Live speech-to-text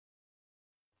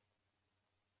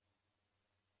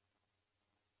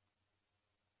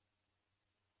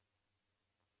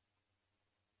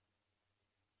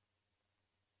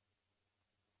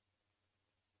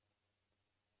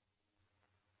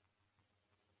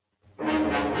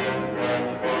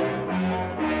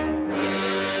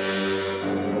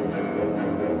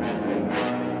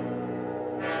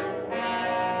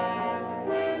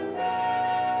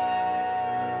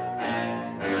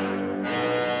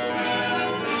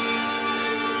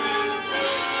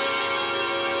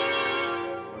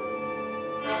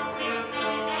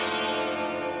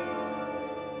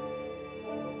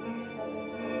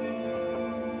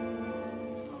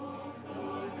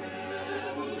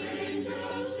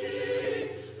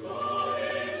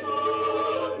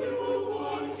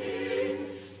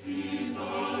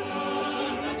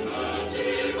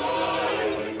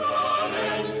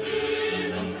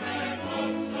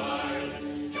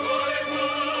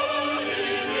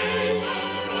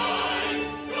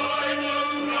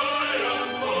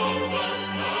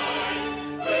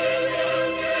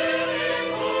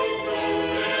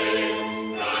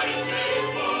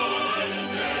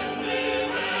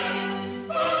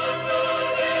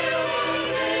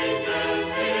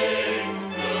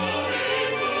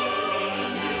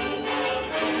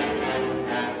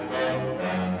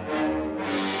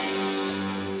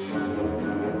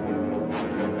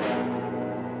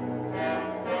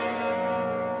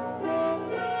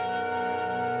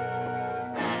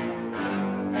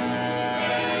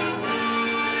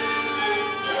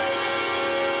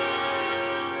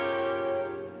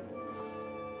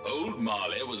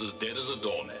dead as a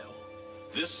doornail.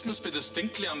 This must be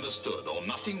distinctly understood, or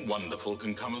nothing wonderful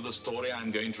can come of the story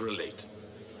I'm going to relate.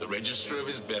 The register of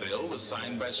his burial was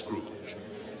signed by Scrooge,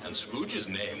 and Scrooge's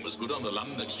name was good on the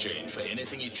London Exchange for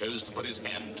anything he chose to put his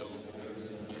hand to.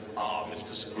 Ah,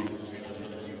 Mr. Scrooge.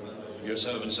 Your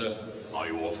servant, sir. Are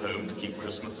you off home to keep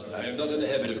Christmas? I am not in the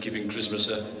habit of keeping Christmas,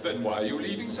 sir. Then why are you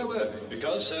leaving so early?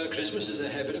 Because, sir, Christmas is a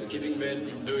habit of keeping men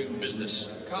from doing business.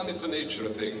 Come, it's the nature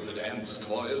of things that ants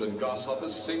toil and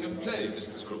grasshoppers sing and play,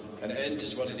 Mr. Scrooge. An ant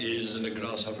is what it is, and a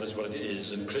grasshopper is what it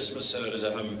is, and Christmas, sir, is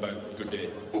a humbug. Good day.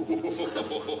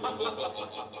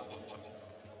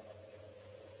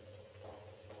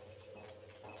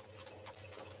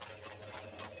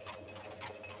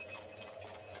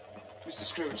 Mr.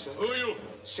 Scrooge, sir. Who are you?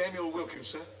 Samuel Wilkins,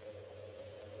 sir.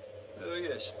 Oh,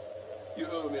 yes. You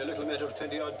owe me a little matter of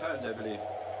 20-odd pounds, I believe.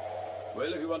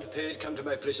 Well, if you want to pay it, come to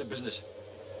my place of business.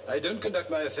 I don't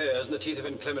conduct my affairs in the teeth of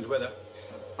inclement weather.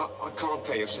 I can't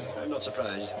pay you, sir. I'm not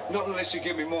surprised. Not unless you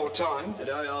give me more time. Did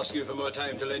I ask you for more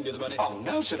time to lend you the money? Oh,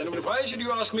 no, sir. Then why should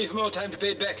you ask me for more time to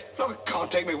pay it back? I can't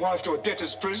take my wife to a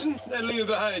debtor's prison. Then leave her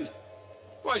behind.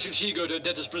 Why should she go to a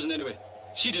debtor's prison anyway?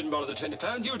 She didn't borrow the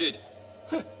 £20, you did.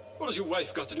 Huh. What has your wife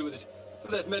got to do with it?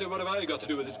 For that matter, what have I got to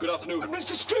do with it? Good afternoon. But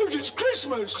Mr. Scrooge, it's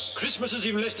Christmas. Christmas has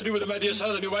even less to do with it, my dear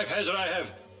sir, than your wife has or I have.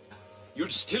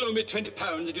 You'd still owe me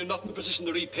 £20 that you're not in a position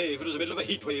to repay if it was the middle of a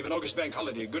heat wave and August bank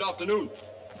holiday. Good afternoon.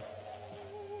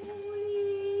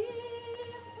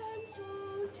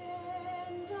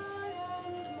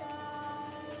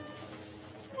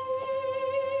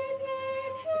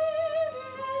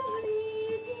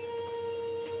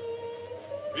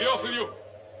 Be off with you.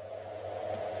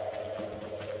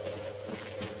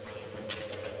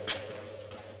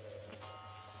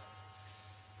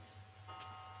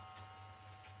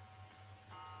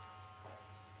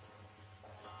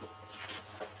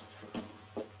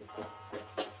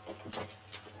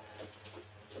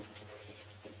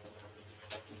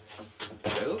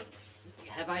 Hello.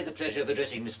 Have I the pleasure of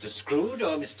addressing Mr. Scrooge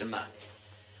or Mr. Marley?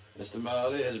 Mr.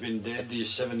 Marley has been dead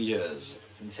these 7 years.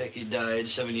 In fact, he died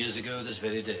 7 years ago this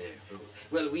very day.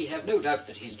 Well, we have no doubt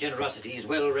that his generosity is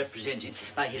well represented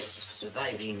by his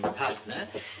surviving partner.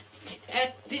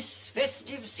 At this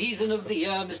festive season of the year,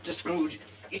 Mr. Scrooge,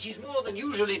 it is more than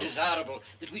usually desirable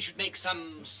that we should make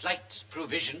some slight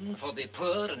provision for the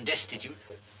poor and destitute.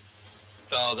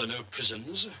 Are there no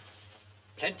prisons?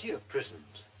 Plenty of prisons.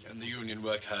 And the union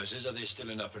workhouses, are they still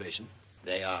in operation?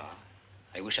 They are.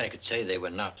 I wish I could say they were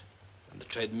not. And the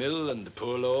treadmill and the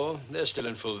poor law, they're still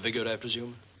in full vigor, I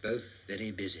presume? Both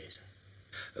very busy, sir.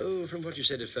 Oh, from what you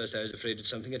said at first, I was afraid that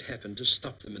something had happened to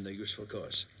stop them in their useful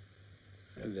course.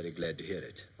 I'm very glad to hear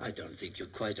it. I don't think you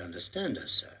quite understand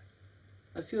us,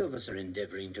 sir. A few of us are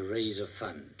endeavoring to raise a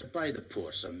fund to buy the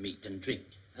poor some meat and drink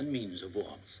and means of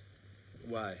warmth.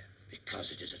 Why?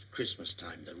 Because it is at Christmas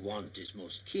time that want is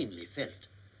most keenly felt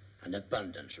and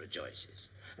abundance rejoices.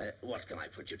 What can I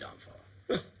put you down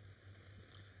for?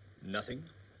 Nothing.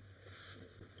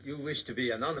 You wish to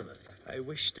be anonymous? I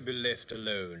wish to be left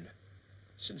alone.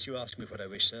 Since you ask me what I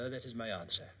wish, sir, that is my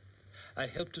answer. I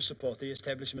help to support the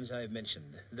establishments I have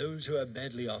mentioned. Those who are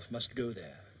badly off must go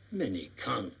there. Many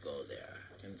can't go there.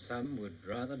 And some would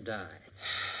rather die.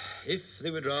 If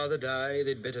they would rather die,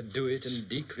 they'd better do it and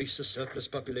decrease the surplus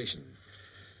population.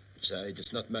 Besides,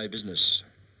 it's not my business.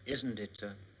 Isn't it,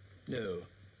 sir? No.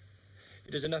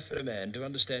 It is enough for a man to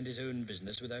understand his own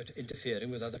business without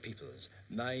interfering with other people's.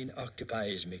 Mine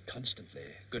occupies me constantly.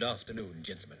 Good afternoon,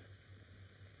 gentlemen.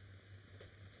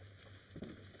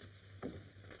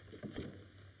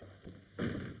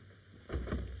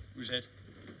 Who's that?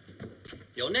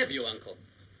 Your nephew, Uncle.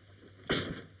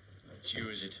 That's you,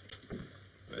 is it?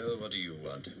 Well, what do you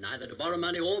want? Neither to borrow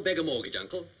money or beg a mortgage,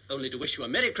 Uncle. Only to wish you a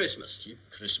Merry Christmas. Keep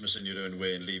Christmas in your own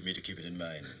way and leave me to keep it in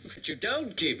mine. But you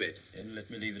don't keep it. Then let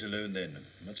me leave it alone then.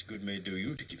 Much good may do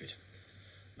you to keep it.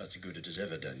 Much good it has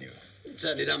ever done you. It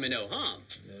certainly done me no harm.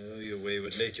 No, your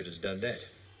wayward nature has done that.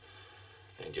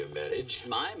 And your marriage?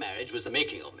 My marriage was the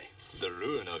making of me. The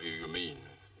ruin of you mean?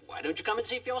 Why don't you come and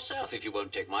see for yourself if you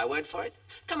won't take my word for it?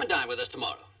 Come and dine with us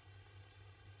tomorrow.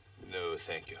 No,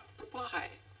 thank you. But why?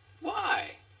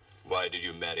 Why? Why did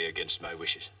you marry against my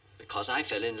wishes? Because I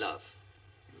fell in love.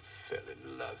 You fell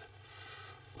in love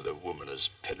with a woman as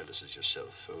penniless as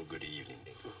yourself. Oh, good evening.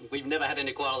 We've never had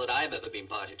any quarrel that I've ever been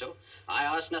party to. I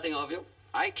asked nothing of you.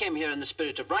 I came here in the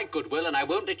spirit of right goodwill, and I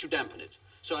won't let you dampen it.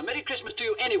 So a Merry Christmas to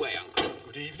you anyway, Uncle.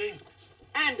 Good evening.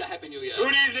 And a Happy New Year.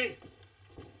 Good evening.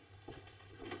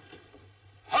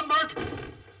 Humbug!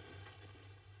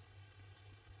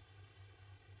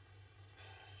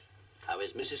 How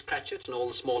is Mrs. Cratchit and all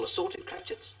the small assorted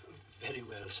Cratchits? Very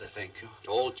well, sir, thank you.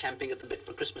 All champing at the bit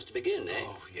for Christmas to begin, eh?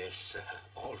 Oh, yes, sir.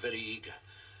 All very eager.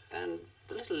 And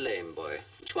the little lame boy,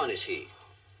 which one is he?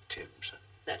 Tim, sir.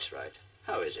 That's right.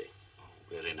 How is he? Oh,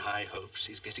 we're in high hopes.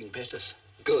 He's getting better, sir.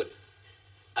 Good.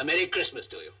 A Merry Christmas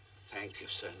to you. Thank you,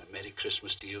 sir, and a Merry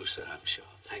Christmas to you, sir, I'm sure.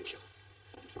 Thank you.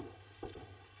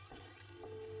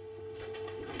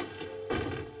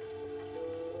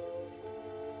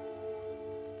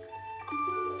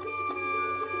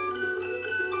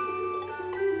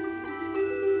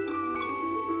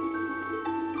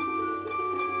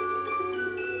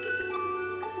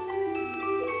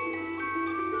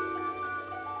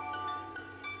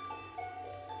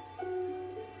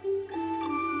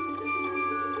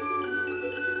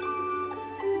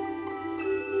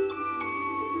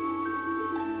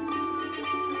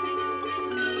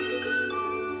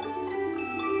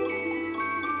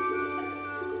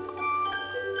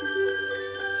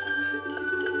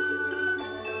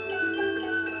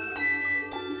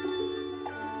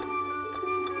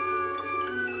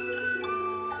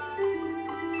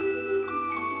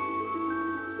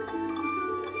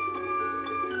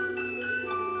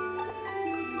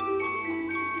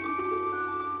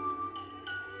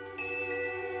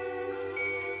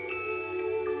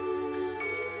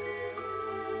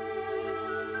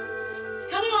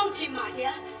 Tim, my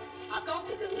dear, I've got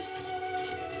the goose.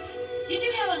 Did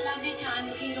you have a lovely time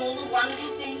looking at all the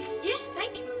wonderful things? Yes,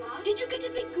 thank you, Mamma. Did you get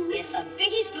a big goose? Yes, the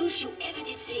biggest goose you ever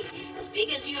did see. As big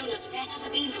as you and as fat as a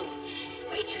beetle.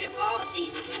 Wait till your father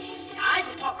sees it. His eyes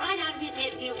will pop right out of his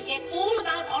head and he'll forget all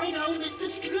about horrid old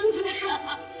Mr. Scrooge.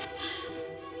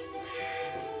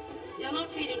 You're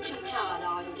not feeling too tired,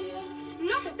 are you, dear?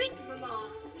 Not a bit, Mamma.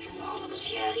 If your father was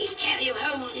here, he'd carry you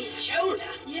home on his shoulder.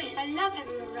 Yes, I love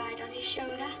having a ride on his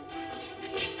shoulder.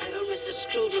 Yes, my old Mr.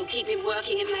 Scrooge will keep him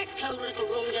working in that cold little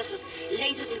room just as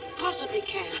late as he possibly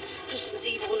can. Christmas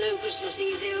Eve or no Christmas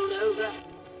Eve, the old ogre.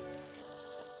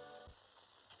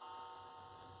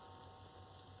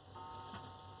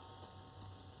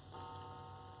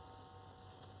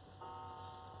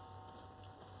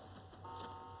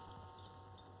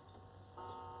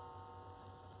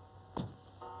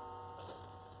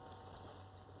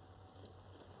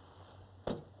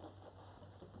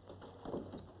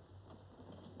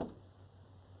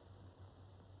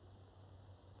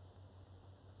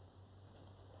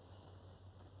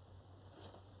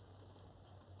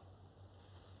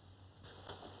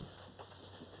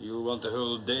 You'll want the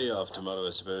whole day off tomorrow,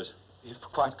 I suppose. If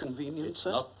quite convenient,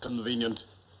 sir. Not convenient.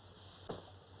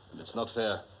 And it's not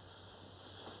fair.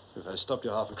 If I stopped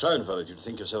you half a crown for it, you'd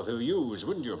think yourself ill-used,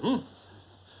 wouldn't you,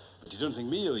 But you don't think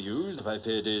me ill-used if I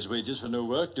pay a day's wages for no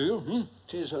work, do you,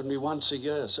 It is only once a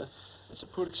year, sir. It's a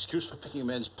poor excuse for picking a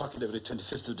man's pocket every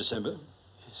 25th of December.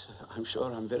 Yes, sir. I'm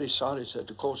sure I'm very sorry, sir,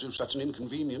 to cause you such an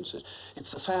inconvenience.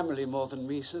 It's the family more than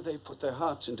me, sir. They put their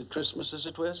hearts into Christmas, as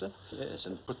it were, sir. Yes,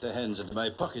 and put their hands into my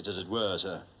pocket, as it were,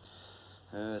 sir.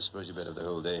 I suppose you better have the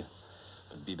whole day.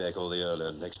 But be back all the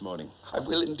earlier next morning. I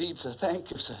will indeed, sir.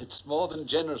 Thank you, sir. It's more than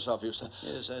generous of you, sir.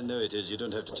 Yes, I know it is. You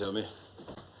don't have to tell me.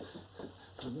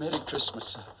 Merry Christmas,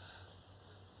 sir.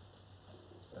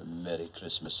 A Merry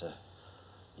Christmas, sir.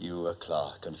 You, a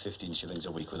clerk, on 15 shillings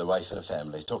a week with a wife and a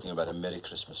family, talking about a Merry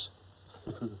Christmas.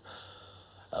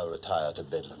 I'll retire to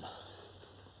Bedlam.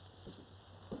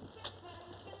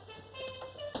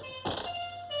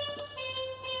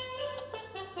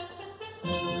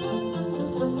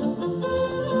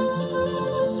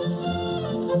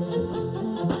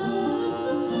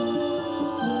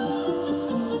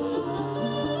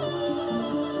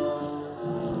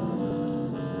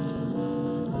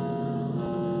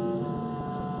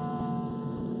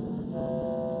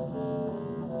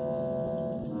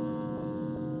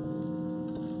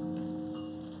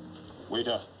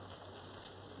 Waiter,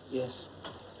 Yes.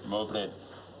 more bread.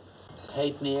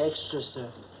 Halfpenny extra,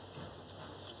 sir.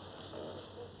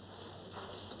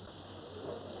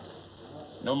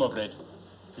 No more bread.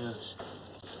 Yes.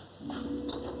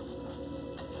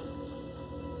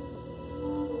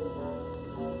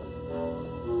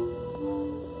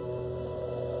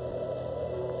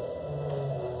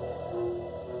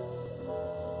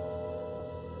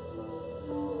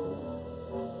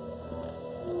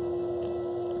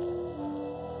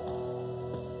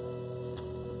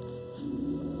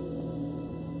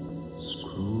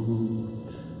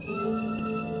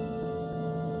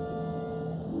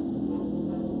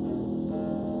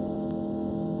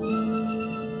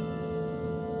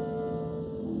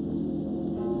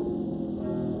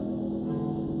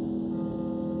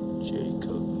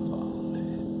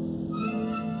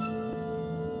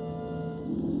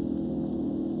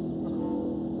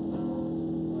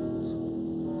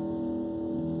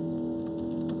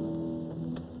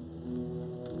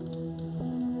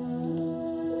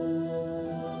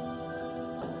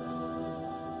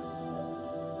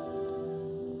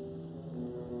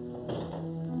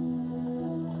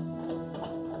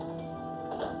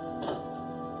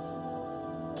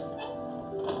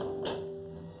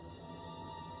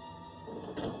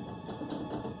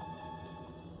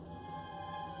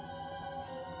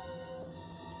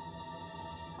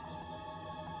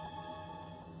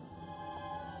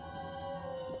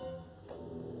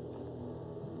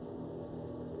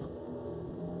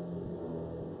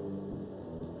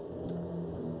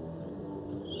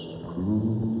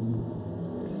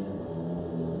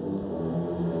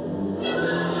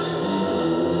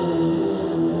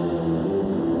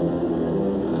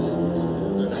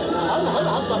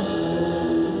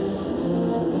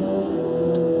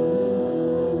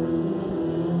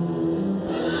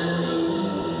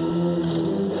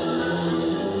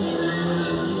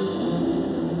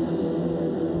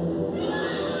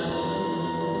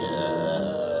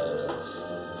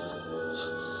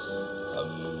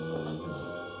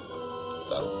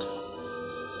 Unc.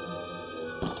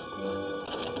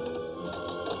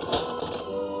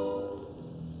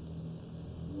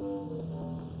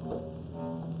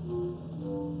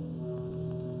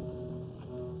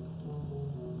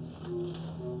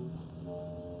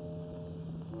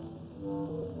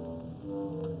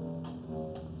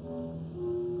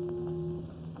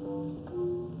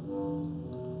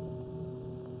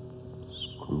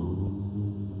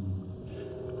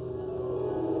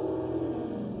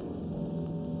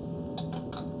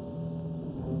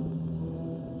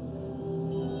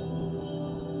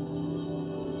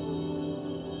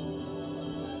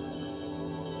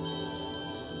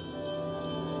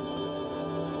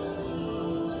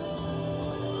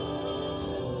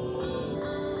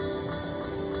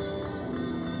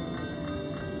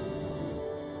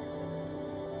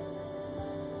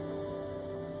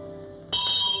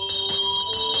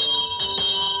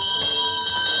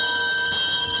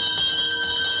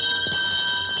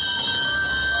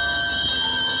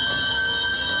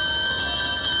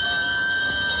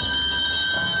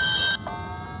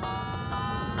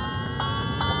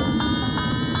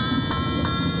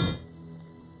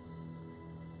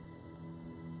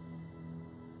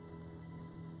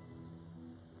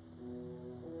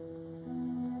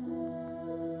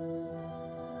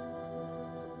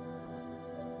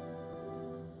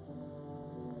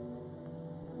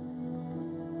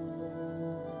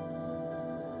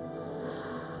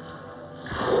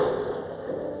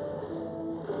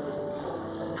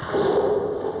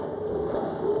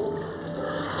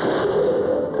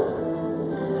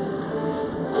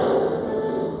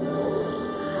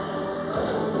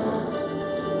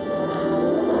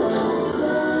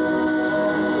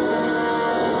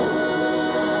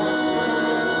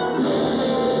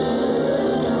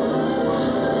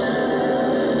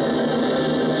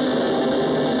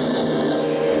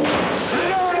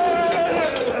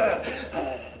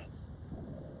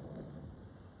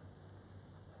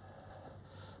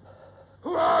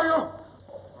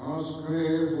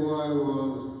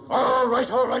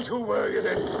 All right, who were you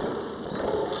then?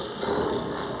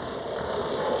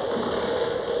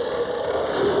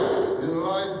 In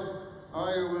life,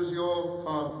 I was your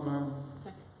partner.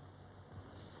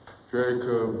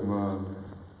 Jacob, man.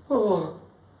 Oh.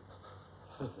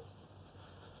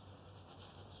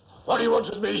 What do you want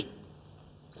with me?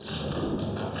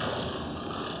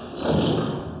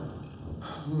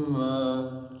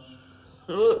 Much.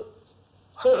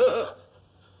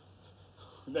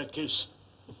 In that case,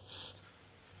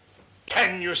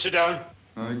 can you sit down?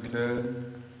 I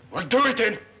can. Well, do it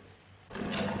then.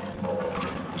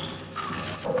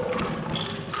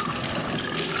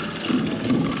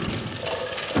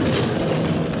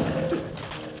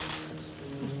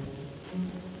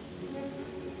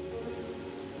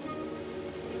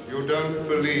 You don't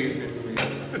believe in me.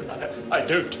 I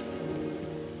don't.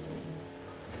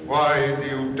 Why do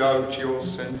you doubt your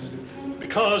senses?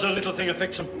 Because a little thing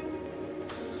affects them.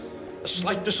 A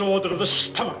slight disorder of the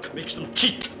stomach makes them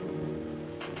cheat.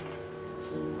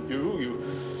 You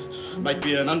might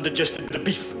be an undigested bit of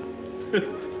beef,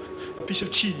 a piece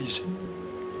of cheese,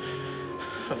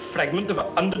 a fragment of an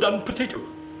underdone potato.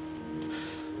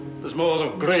 There's more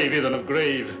of gravy than of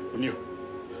grave in you,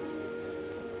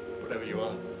 whatever you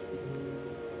are.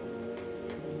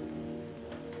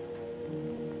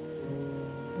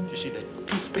 You see that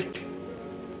toothpick?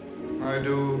 I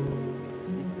do.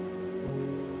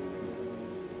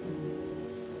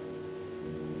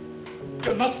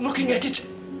 You're not looking at it.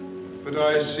 But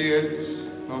I see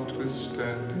it,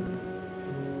 notwithstanding.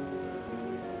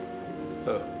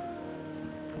 Oh.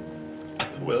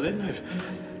 Well, then,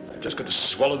 I've just got to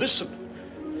swallow this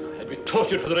and be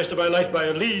tortured for the rest of my life by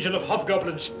a legion of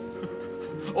hobgoblins.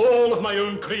 All of my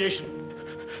own creation.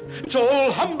 It's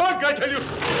all humbug, I tell you.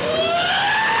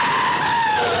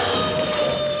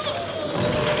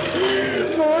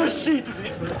 Mercy to me.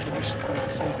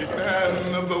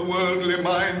 Man of the worldly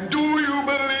mind, do you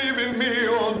believe in me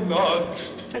or not?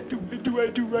 I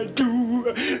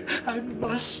do. I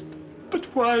must. But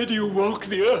why do you walk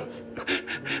the earth?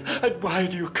 And why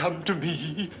do you come to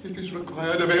me? It is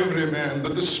required of every man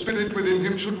that the spirit within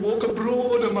him should walk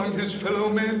abroad among his fellow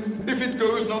men. If it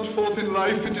goes not forth in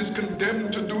life, it is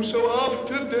condemned to do so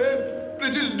after death.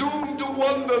 It is doomed to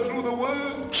wander through the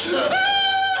world.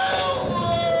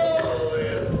 Woe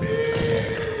is me,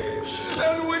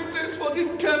 and witness what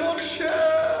it cannot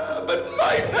share, but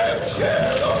might have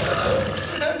shared on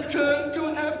earth, and turn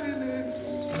to happiness.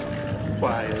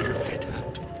 Why are you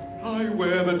fettered? I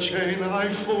wear the chain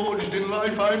I forged in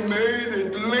life. I made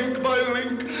it link by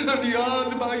link and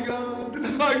yard by yard.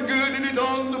 I girded it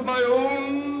on of my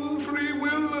own free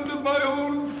will and of my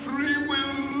own free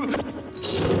will.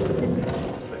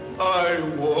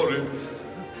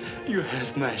 You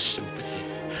have my sympathy.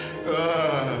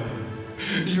 Ah,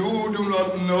 you do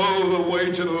not know the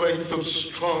weight and length of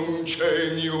strong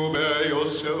chain you bear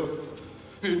yourself.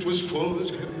 It was full as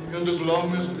heavy and as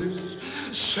long as this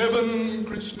 7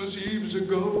 Christmas Eves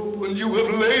ago, and you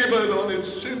have labored on it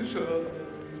since.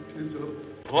 It is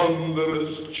a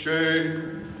ponderous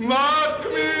chain. Mark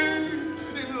me!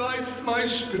 In life, my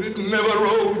spirit never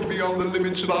roved beyond the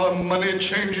limits of our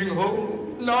money-changing home.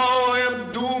 Now I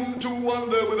am doomed to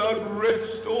wander without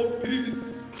rest or peace.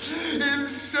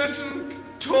 Incessant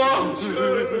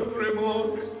torture of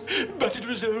remorse. But it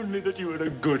was only that you were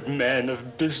a good man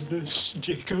of business,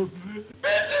 Jacob.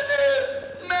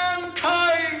 Business!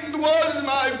 Mankind was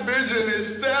my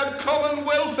business. Their common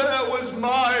welfare was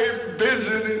my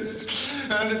business.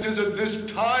 And it is at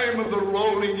this time of the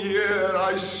rolling year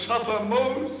I suffer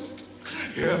most.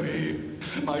 Hear me.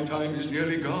 My time is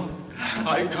nearly gone.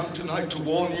 I come tonight to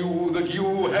warn you that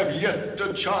you have yet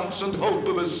a chance and hope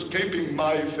of escaping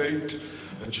my fate.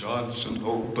 A chance and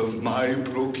hope of my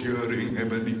procuring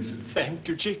Ebenezer. Thank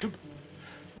you, Jacob.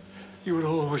 You were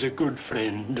always a good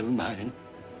friend of mine.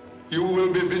 You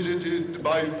will be visited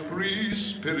by 3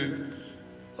 spirits.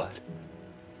 What?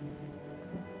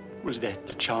 Was that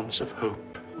the chance of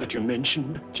hope that you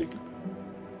mentioned, Jacob?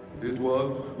 It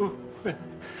was. Oh, well,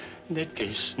 in that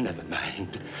case, never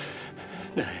mind.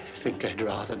 I think I'd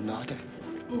rather not.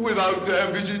 Without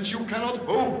their visits, you cannot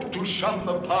hope to shun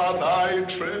the path I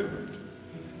tread.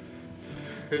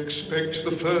 Expect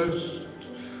the first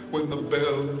when the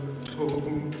bell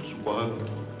tolls 1.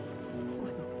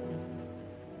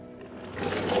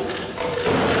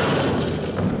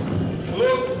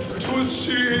 Look to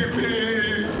see me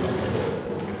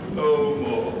no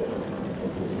more.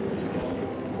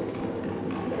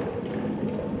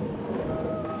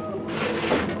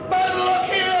 But look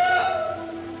here,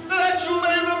 that you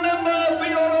may remember for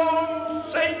your own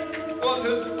sake what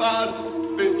has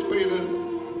passed between us.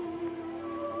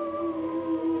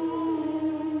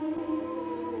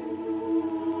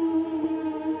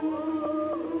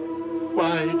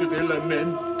 Why do they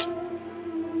lament?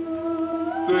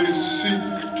 They seek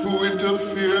to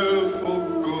interfere for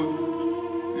good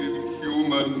in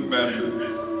human matters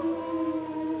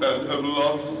and have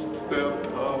lost their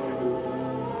power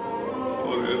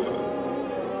forever.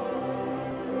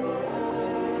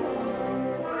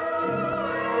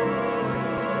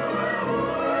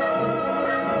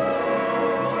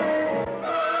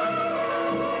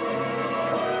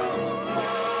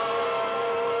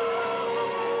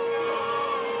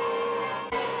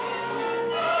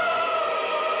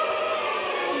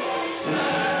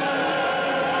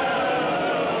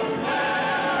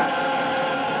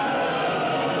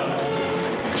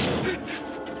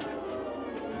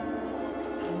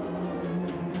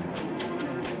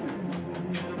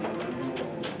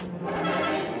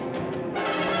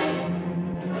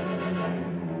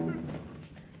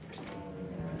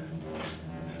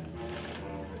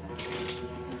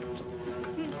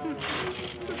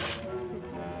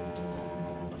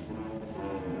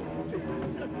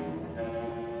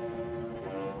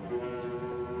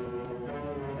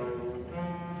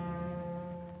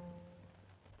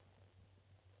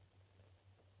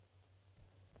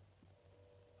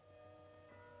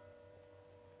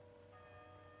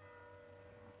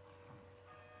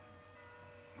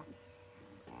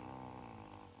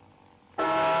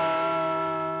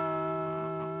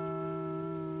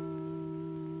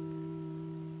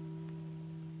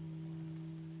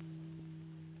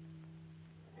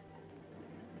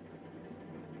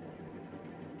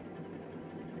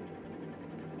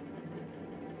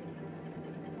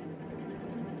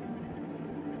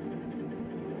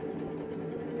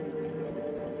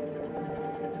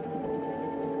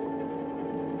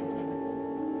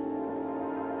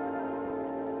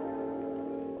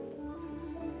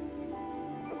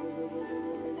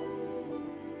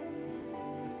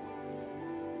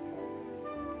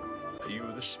 Are you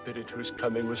the spirit whose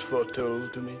coming was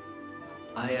foretold to me?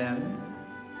 I am.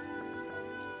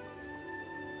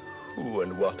 Who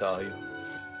and what are you?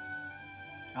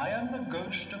 I am the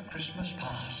ghost of Christmas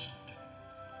past.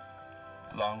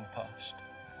 Long past?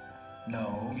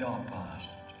 No, your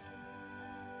past.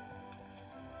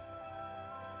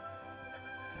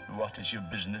 What is your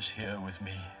business here with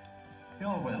me?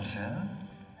 Your welfare.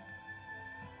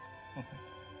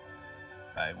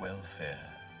 My welfare.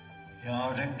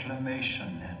 Your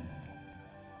reclamation, then.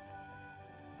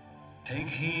 Take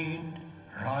heed,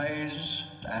 rise,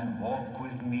 and walk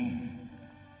with me.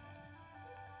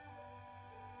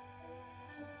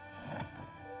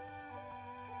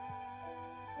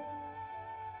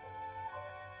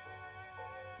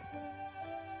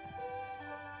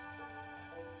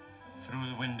 Through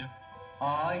the window?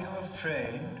 Are you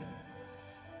afraid?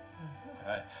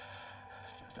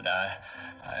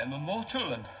 I am a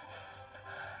mortal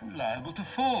and liable to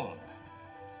fall.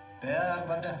 Bear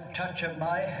but a touch of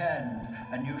my hand,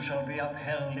 and you shall be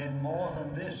upheld in more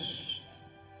than this.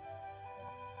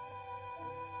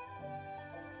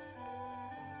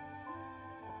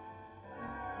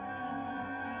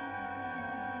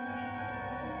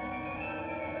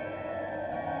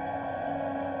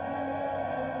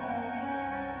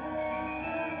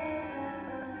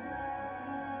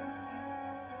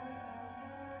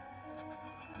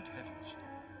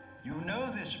 You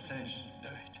know this place? Know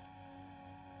it.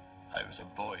 I was a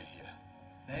boy here.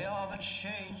 They are but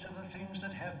shades of the things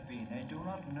that have been. They do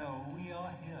not know we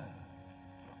are here.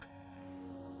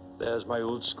 There's my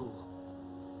old school.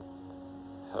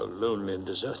 How lonely and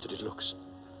deserted it looks.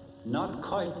 Not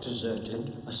quite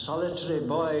deserted. A solitary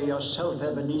boy, yourself,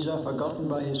 Ebenezer, forgotten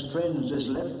by his friends, is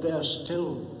left there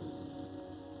still.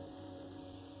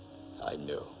 I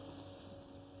know.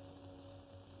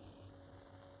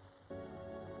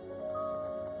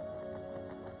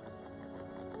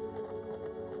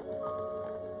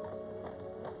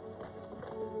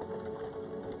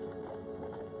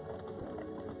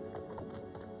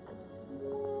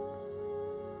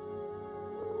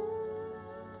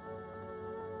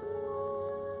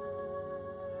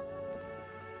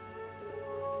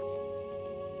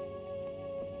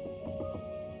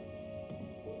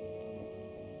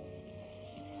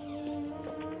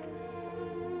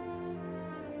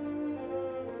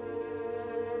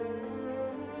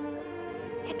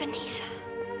 Ebenezer.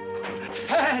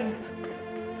 Fan!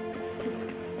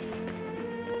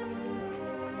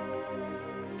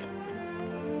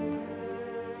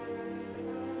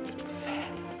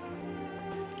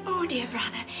 Oh, dear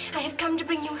brother, I have come to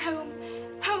bring you home.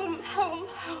 Home, home,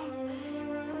 home.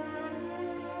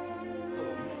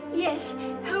 Yes,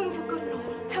 home for good,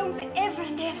 Lord. Home for ever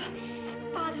and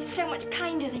ever. Father is so much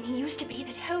kinder than he used to be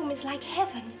that home is like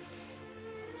heaven.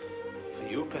 For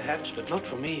you, perhaps, but not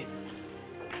for me.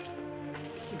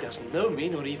 He doesn't know me,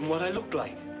 nor even what I look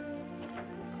like.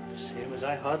 Same as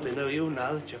I hardly know you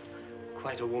now that you're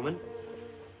quite a woman.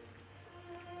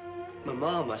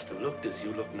 Mamma must have looked as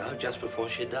you look now just before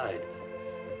she died.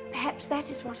 Perhaps that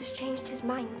is what has changed his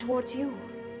mind towards you.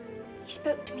 He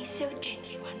spoke to me so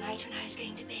gently one night when I was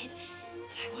going to bed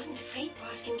that I wasn't afraid to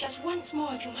ask him just once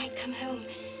more if you might come home.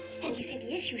 And he said,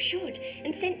 yes, you should,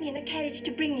 and sent me in a carriage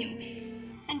to bring you.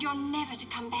 And you're never to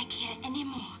come back here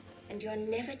anymore. And you're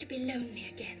never to be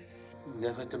lonely again.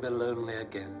 Never to be lonely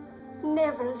again.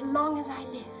 Never as long as I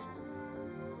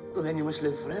live. Well, then you must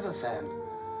live forever, Fan.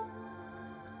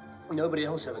 Nobody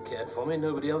else ever cared for me.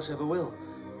 Nobody else ever will.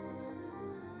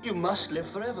 You must live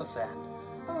forever, Fan.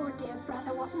 Oh, dear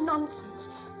brother, what nonsense.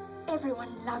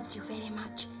 Everyone loves you very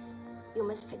much. You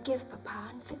must forgive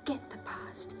Papa and forget the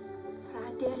past. For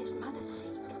our dearest mother's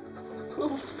sake.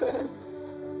 Oh, Fan.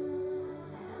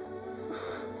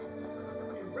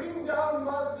 Bring down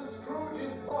Master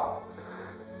Scrooge's box.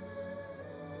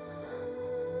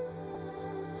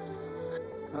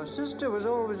 Our sister was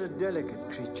always a delicate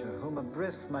creature whom a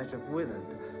breath might have withered,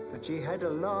 but she had a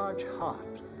large heart.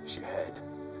 She had.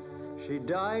 She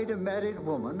died a married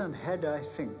woman and had, I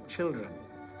think, children.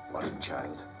 What a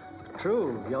child.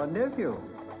 True, your nephew.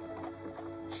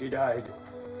 She died,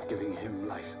 giving him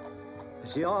life.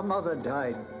 As your mother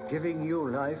died, giving you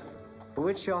life, for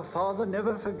which your father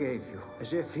never forgave you,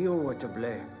 as if you were to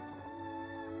blame.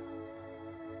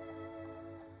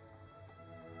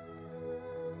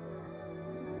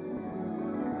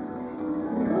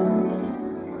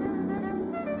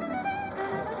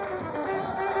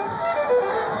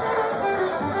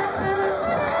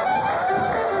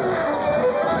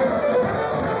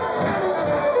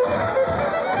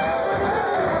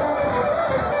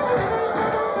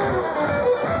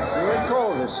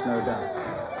 No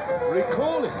doubt.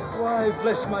 Recall it? Why,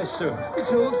 bless my soul,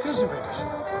 it's old Fezziwig's.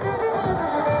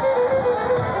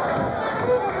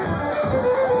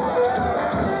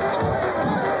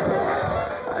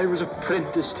 I was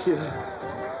apprenticed here.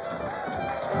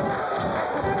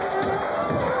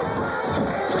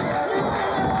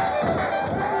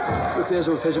 Look, there's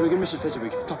old Fezziwig and Mrs.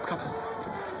 Fezziwig, top couple.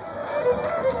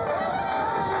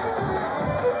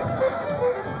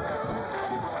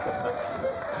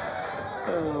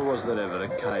 Was there ever a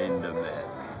kinder man?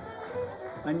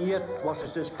 And yet, what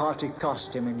has this party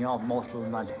cost him in your mortal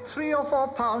money? 3 or 4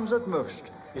 pounds at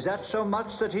most. Is that so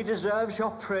much that he deserves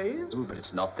your praise? Oh, but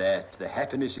it's not that. The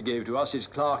happiness he gave to us, his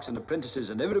clerks and apprentices,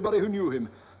 and everybody who knew him,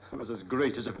 was as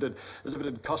great as if it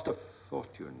had cost a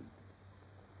fortune.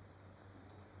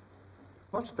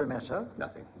 What's the matter?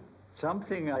 Nothing.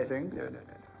 Something, I think. No.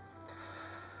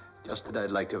 Just that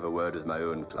I'd like to have a word with my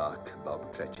own clerk,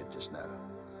 Bob Cratchit, just now.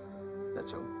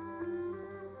 That's all.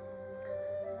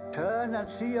 Turn and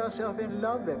see yourself in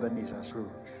love, Ebenezer Scrooge.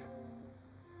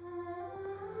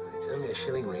 It's only a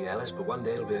shilling ring, Alice, but one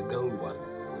day it'll be a gold one.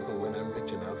 When I'm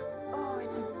rich enough. Oh,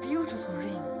 it's a beautiful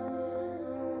ring.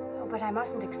 Oh, but I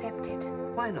mustn't accept it.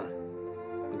 Why not?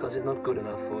 Because it's not good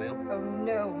enough for you? Oh,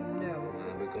 no, no.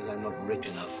 Because I'm not rich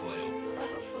enough for you. Oh,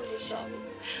 foolish of you.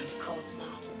 Of course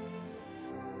not.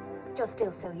 But you're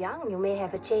still so young. You may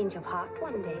have a change of heart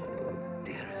one day.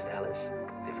 Dearest Alice,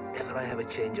 if ever I have a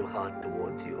change of heart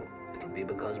towards you, it'll be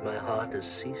because my heart has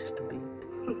ceased to beat.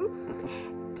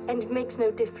 And it makes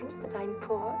no difference that I'm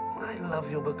poor? I love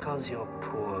you because you're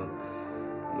poor,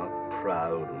 not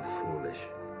proud and foolish.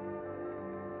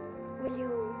 Will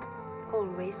you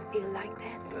always feel like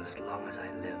that? As long as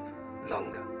I live.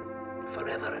 Longer.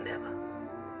 Forever and ever.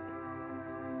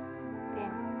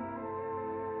 Then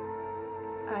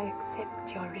I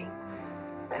accept your ring.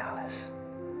 Alice.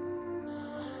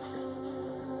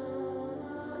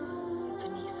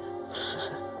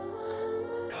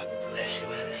 God bless you,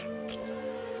 Alice.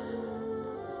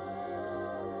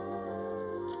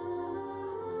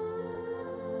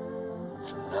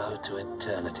 From now to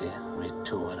eternity, we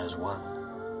two are as one.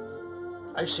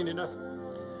 I've seen enough.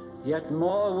 Yet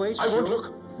more awaits you. I won't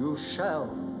look. You shall.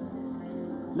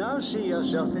 Now see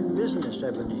yourself in business,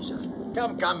 Ebenezer.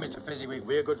 Come, Mr. Fezziwig.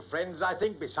 We're good friends, I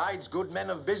think. Besides good men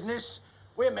of business,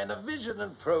 we're men of vision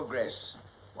and progress.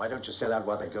 Why don't you sell out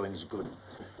while the going's good?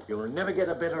 You'll never get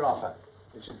a better offer.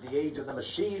 This is the age of the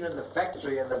machine and the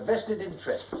factory and the vested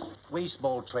interests. We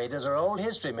small traders are old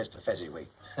history, Mr. Fezziwig.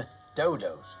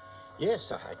 Dodos.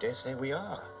 Yes, I dare say we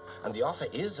are. And the offer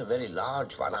is a very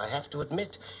large one, I have to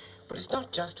admit. But it's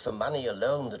not just for money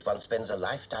alone that one spends a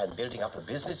lifetime building up a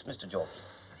business, Mr. Jordan.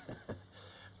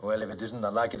 Well, if it isn't,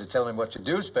 I'd like you to tell me what you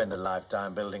do spend a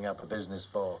lifetime building up a business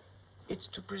for. It's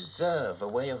to preserve a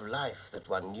way of life that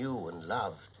one knew and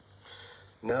loved.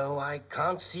 No, I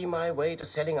can't see my way to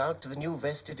selling out to the new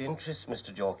vested interests,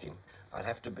 Mr. Jorkin. I'll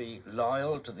have to be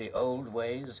loyal to the old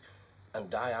ways and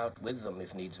die out with them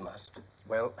if needs must.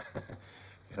 Well,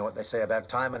 you know what they say about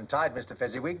time and tide, Mr.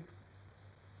 Fezziwig?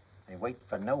 They wait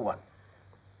for no one.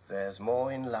 There's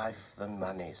more in life than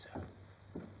money, sir.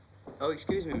 Oh,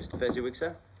 excuse me, Mr. Fezziwig,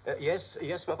 sir. Yes,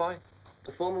 my boy.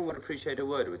 The foreman would appreciate a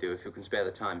word with you if you can spare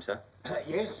the time, sir.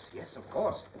 Yes, of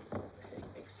course.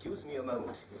 Excuse me a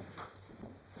moment.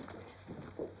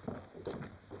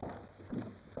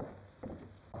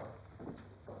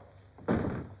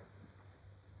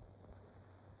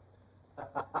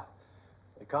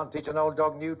 You can't teach an old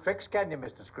dog new tricks, can you,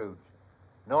 Mr. Scrooge?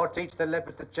 Nor teach the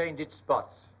leopard to change its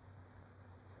spots.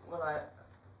 Well,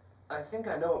 I think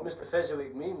I know what Mr.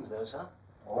 Fezziwig means, though, sir.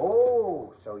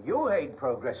 Oh, so you hate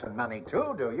progress and money,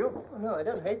 too, do you? Well, no, I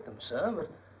don't hate them, sir, but,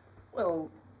 well,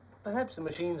 perhaps the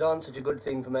machines aren't such a good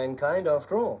thing for mankind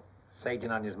after all. Sage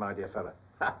and onions, my dear fellow.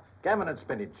 Ha! Gammon and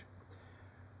spinach.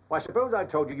 Why, suppose I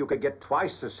told you you could get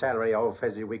twice the salary old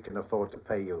Fezziwig can afford to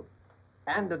pay you,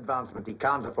 and advancement he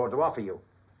can't afford to offer you,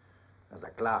 as a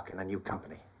clerk in a new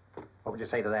company. What would you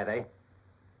say to that, eh?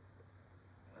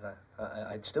 Well,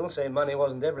 I'd still say money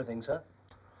wasn't everything, sir.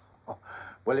 Oh,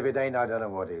 well, if it ain't, I don't know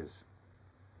what is.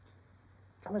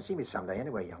 Come and see me someday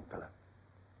anyway, young fella.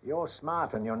 You're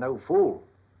smart and you're no fool.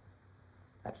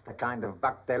 That's the kind of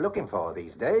buck they're looking for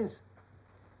these days.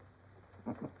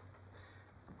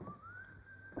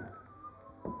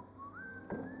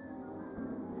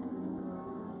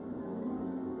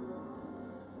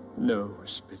 No,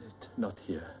 Spirit, not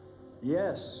here.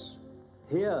 Yes,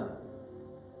 here.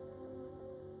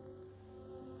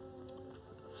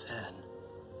 Fan,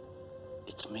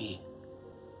 it's me,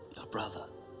 your brother.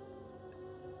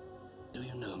 Do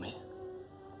you know me?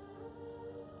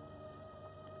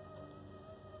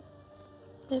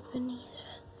 Ebenezer,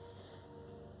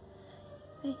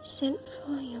 I sent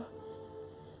for you.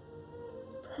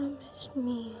 Promise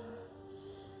me.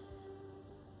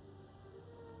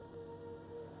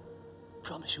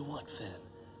 Promise you what, Fan?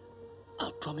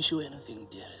 I'll promise you anything,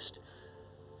 dearest.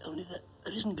 Only that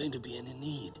there isn't going to be any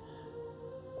need.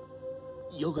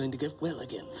 You're going to get well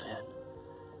again, Fan.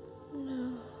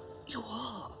 No. You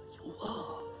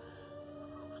are.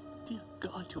 Dear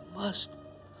God, you must.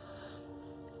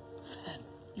 Fan,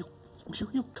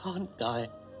 you can't die.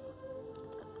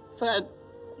 Fan,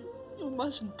 you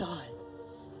mustn't die.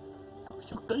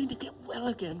 You're going to get well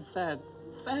again, Fan.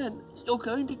 Fan, you're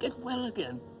going to get well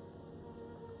again.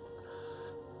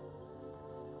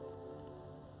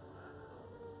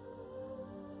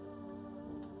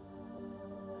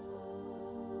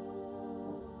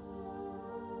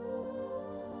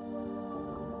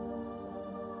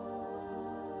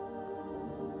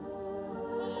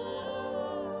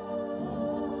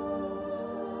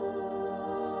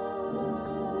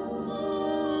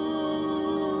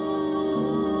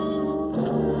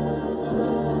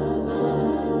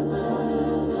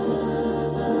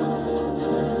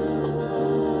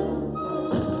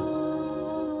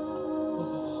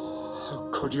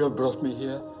 would you have brought me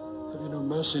here? Have you no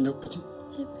mercy, no pity?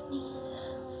 Ebenezer.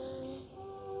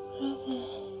 Brother.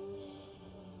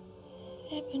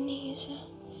 Ebenezer.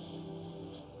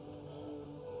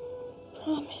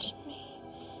 Promise me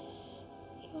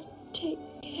you'll take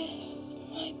care of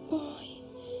my boy.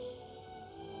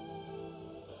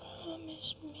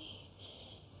 Promise me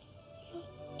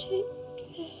you'll take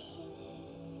care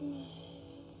of my...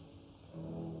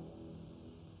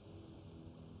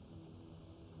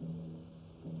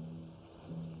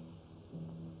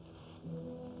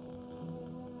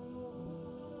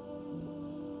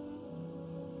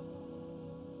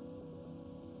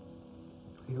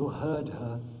 You heard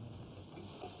her.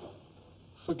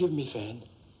 Forgive me, Fan.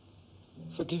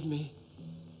 Forgive me.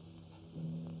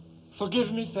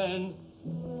 Forgive me, Fan.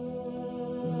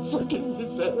 Forgive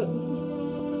me, Fan.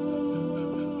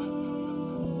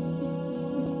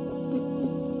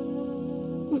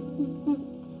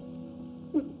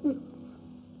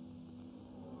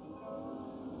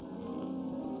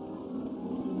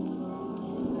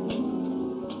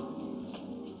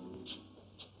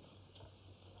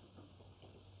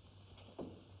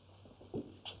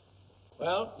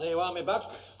 Well, there you are, me buck.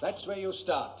 That's where you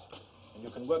start. And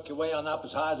you can work your way on up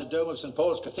as high as the dome of St.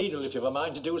 Paul's Cathedral if you've a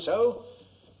mind to do so.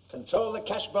 Control the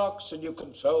cash box and you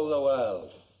control the world.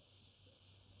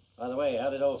 By the way, how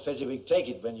did old Fezziwig take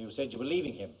it when you said you were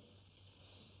leaving him?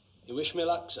 You wish me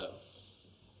luck, sir?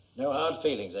 No hard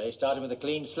feelings, eh? Starting with a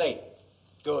clean slate.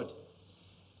 Good.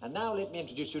 And now let me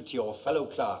introduce you to your fellow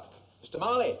clerk, Mr.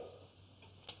 Marley.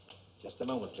 Just a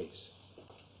moment, please.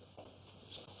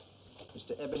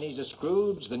 Mr. Ebenezer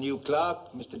Scrooge, the new clerk.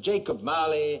 Mr. Jacob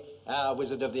Marley, our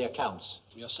wizard of the accounts.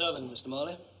 Your servant, Mr.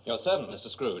 Morley. Your servant,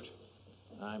 Mr. Scrooge.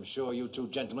 I'm sure you two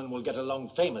gentlemen will get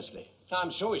along famously.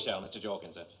 I'm sure we shall, Mr.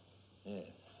 Jorkinson. Yeah.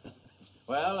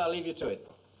 Well, I'll leave you to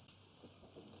it.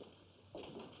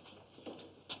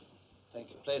 Thank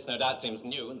you. The place no doubt seems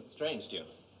new and strange to you.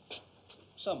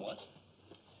 Somewhat.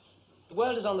 The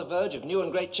world is on the verge of new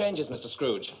and great changes, Mr.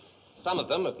 Scrooge. Some of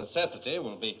them, of necessity,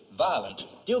 will be violent.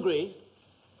 Do you agree?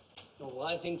 Oh,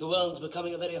 I think the world's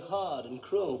becoming a very hard and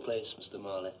cruel place, Mr.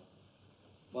 Marley.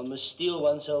 One must steel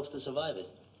oneself to survive it,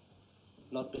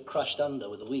 not be crushed under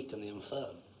with the weak and the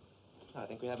infirm. I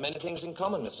think we have many things in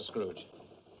common, Mr. Scrooge.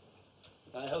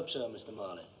 I hope so, Mr.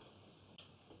 Marley.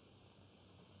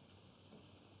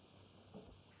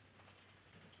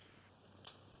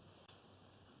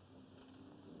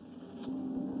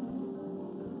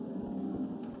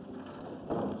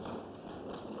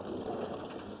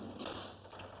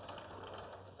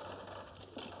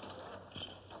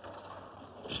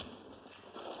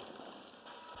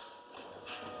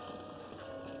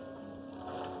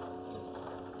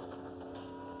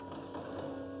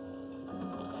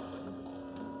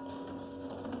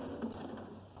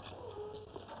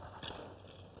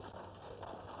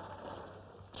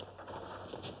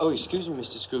 Oh, excuse me,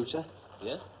 Mr. Scrooge, sir.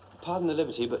 Yes? Pardon the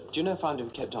liberty, but do you know if I'm to be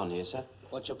kept on here, sir?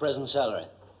 What's your present salary?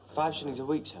 5 shillings a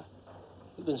week, sir.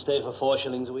 You can stay for 4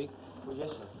 shillings a week. Well, yes,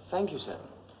 sir. Thank you, sir.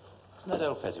 Isn't that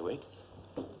old Fezziwig?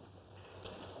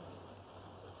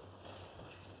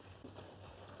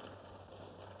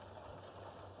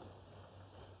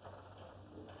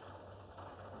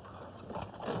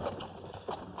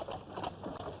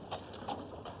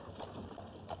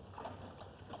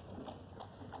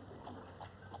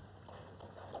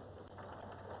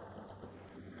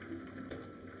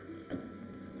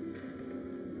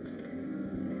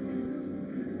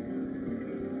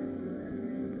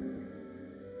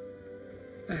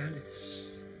 Alice.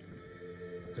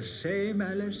 The same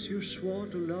Alice you swore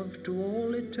to love to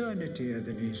all eternity,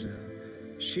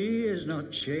 Ebenezer. She is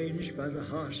not changed by the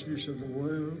harshness of the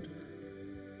world,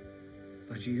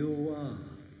 but you are.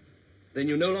 Then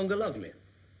you no longer love me.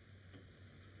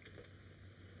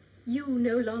 You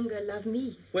no longer love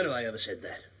me. When have I ever said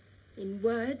that? In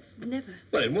words, never.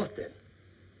 Well, in what then?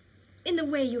 In the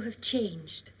way you have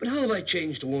changed. But how have I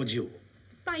changed towards you?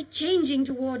 By changing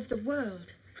towards the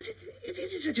world. Is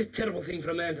it such a terrible thing for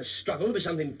a man to struggle to be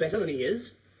something better than he is?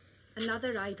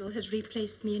 Another idol has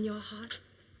replaced me in your heart.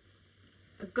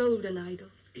 A golden idol.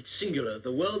 It's singular.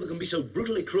 The world that can be so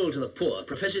brutally cruel to the poor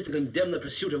professes to condemn the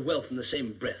pursuit of wealth in the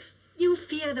same breath. You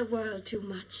fear the world too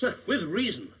much. With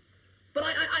reason. But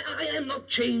I am not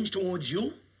changed towards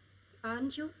you.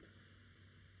 Aren't you?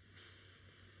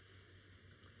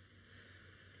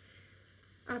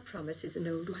 Our promise is an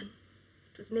old one.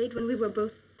 It was made when we were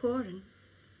both poor and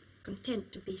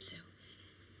content to be so.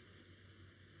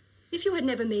 If you had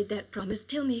never made that promise,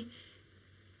 tell me,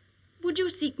 would you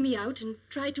seek me out and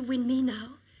try to win me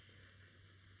now?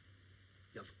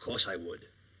 Of course I would.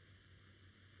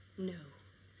 No.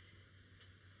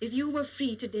 If you were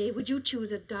free today, would you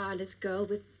choose a direless girl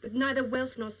with neither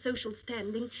wealth nor social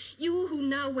standing? You who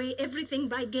now weigh everything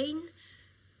by gain?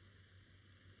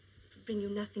 It would bring you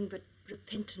nothing but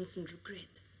repentance and regret.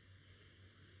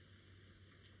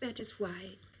 That is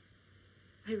why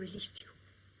I released you.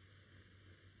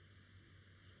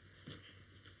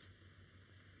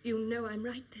 You know I'm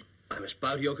right, then. I must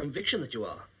bow to your conviction that you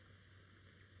are.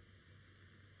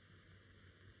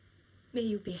 May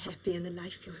you be happy in the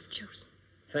life you have chosen.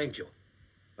 Thank you.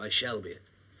 I shall be.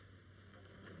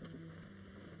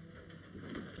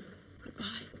 Goodbye.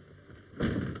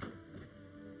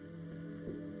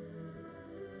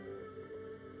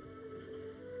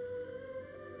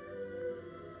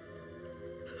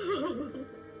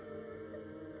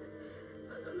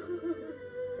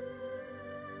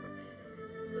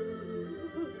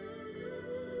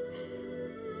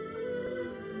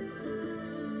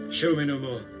 Show me no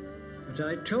more. But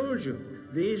I told you,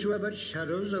 these were but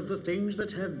shadows of the things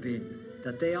that have been.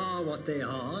 That they are what they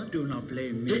are, do not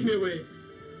blame me. Take me away.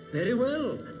 Very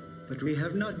well, but we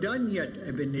have not done yet,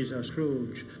 Ebenezer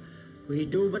Scrooge. We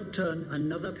do but turn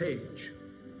another page.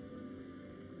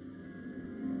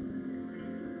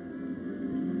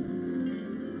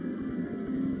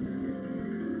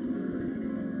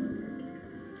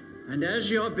 And as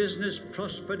your business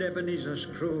prospered, Ebenezer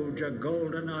Scrooge, a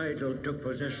golden idol took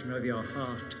possession of your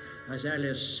heart, as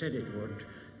Alice said it would.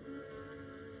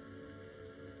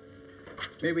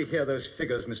 May we hear those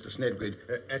figures, Mr. Snedgrid,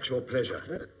 at your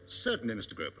pleasure? Certainly,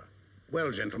 Mr. Groper.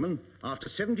 Well, gentlemen, after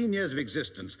 17 years of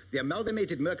existence, the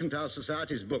Amalgamated Mercantile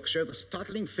Society's books show the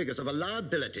startling figures of a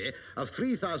liability of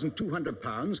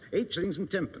 £3,200, 8 shillings and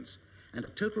 10pence, and a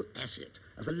total asset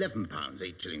of £11,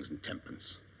 8 shillings and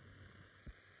 10pence.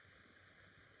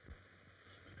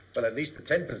 Well, at least the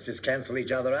 10pences cancel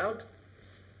each other out.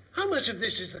 How much of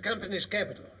this is the company's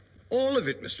capital? All of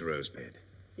it, Mr. Rosebed.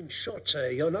 In short, sir,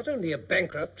 you're not only a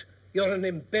bankrupt, you're an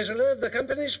embezzler of the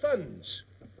company's funds.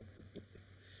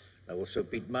 I also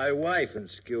beat my wife and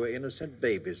skewer innocent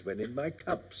babies when in my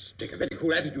cups. Take a very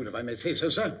cool attitude, if I may say so,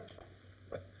 sir.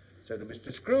 So do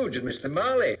Mr. Scrooge and Mr.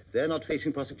 Marley. They're not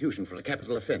facing prosecution for a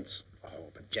capital offence. Oh,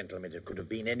 but gentlemen, it could have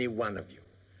been any one of you.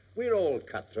 We're all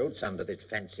cutthroats under this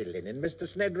fancy linen, Mr.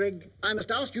 Snedrig. I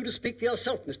must ask you to speak for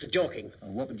yourself, Mr. Jorking.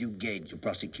 What would you gauge to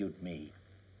prosecute me?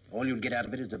 All you'd get out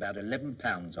of it is about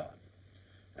 £11 odd.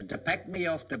 And to pack me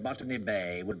off to Botany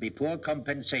Bay would be poor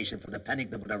compensation for the panic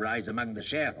that would arise among the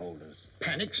shareholders.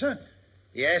 Panic, sir?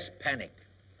 Yes, panic.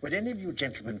 Would any of you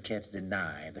gentlemen care to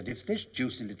deny that if this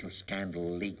juicy little scandal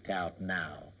leaked out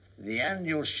now, the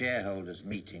annual shareholders'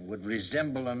 meeting would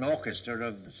resemble an orchestra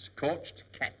of scorched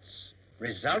cats?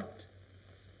 Result?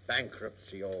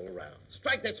 Bankruptcy all round.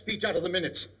 Strike that speech out of the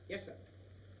minutes. Yes, sir.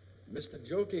 Mr.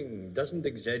 Joking doesn't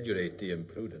exaggerate the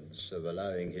imprudence of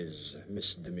allowing his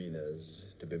misdemeanors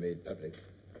to be made public.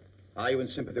 Are you in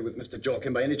sympathy with Mr.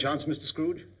 Jorkin by any chance, Mr.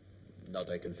 Scrooge? Not,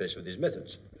 I confess, with his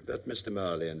methods. But Mr.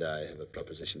 Marley and I have a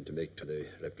proposition to make to the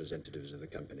representatives of the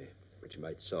company, which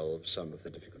might solve some of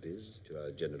the difficulties to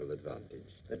our general advantage.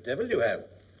 The devil you have.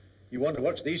 You want to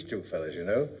watch these two fellas, you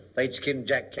know. They'd skin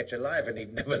Jack Ketch alive and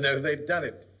he'd never know they'd done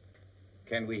it.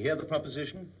 Can we hear the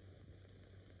proposition?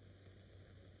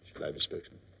 Shall I be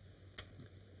spoken?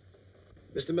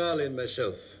 Mr. Marley and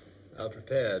myself are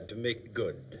prepared to make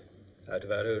good out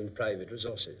of our own private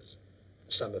resources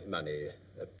a sum of money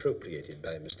appropriated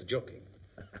by Mr. Joking.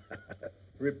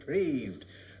 Reprieved.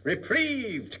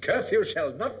 Reprieved. Curfew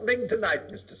shall not ring tonight,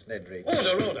 Mr. Snedrig.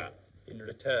 Order, order. In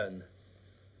return,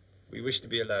 we wish to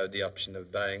be allowed the option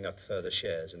of buying up further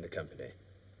shares in the company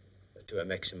to a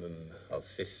maximum of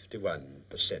 51%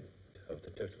 of the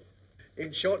total.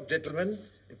 In short, gentlemen,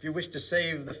 if you wish to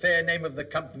save the fair name of the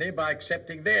company by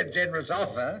accepting their generous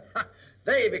offer,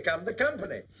 they become the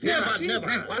company. Never, never.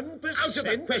 51%. Out of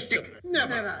the question.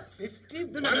 Never.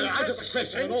 51%. No, out of the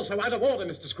question and also out of order,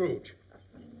 Mr. Scrooge.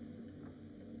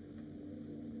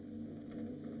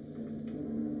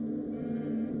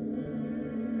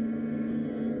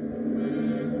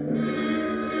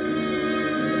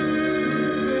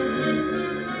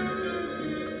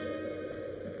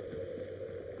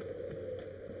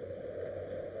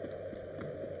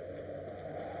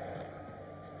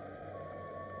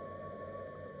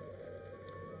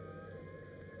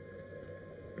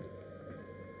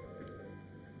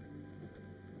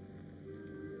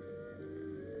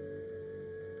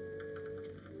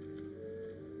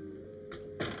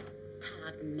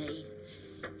 Pardon me,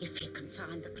 if you can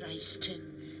find the grace to.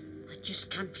 I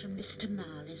just come from Mr.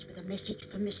 Marley's with a message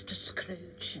for Mr.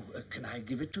 Scrooge. Can I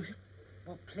give it to him?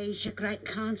 Well, please, your great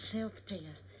kind self,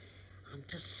 dear. I'm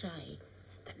to say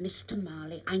that Mr.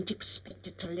 Marley ain't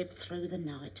expected to live through the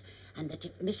night, and that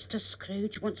if Mr.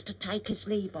 Scrooge wants to take his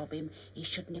leave of him, he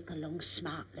should nip along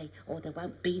smartly, or there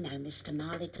won't be no Mr.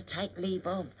 Marley to take leave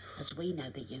of, as we know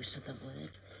the use of the word.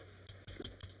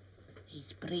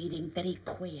 He's breathing very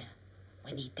queer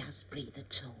when he does breathe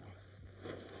at all.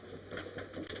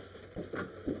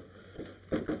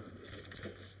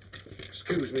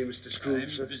 Excuse me, Mr.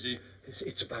 Scrooge, sir. I'm busy.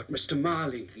 It's about Mr.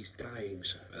 Marley. He's dying,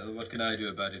 sir. Well, what can I do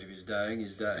about it? If he's dying,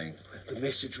 he's dying. Well, the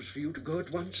message was for you to go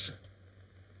at once, sir.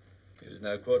 It is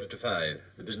now 5:15.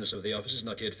 The business of the office is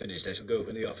not yet finished. I shall go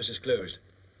when the office is closed.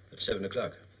 At 7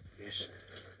 o'clock. Yes.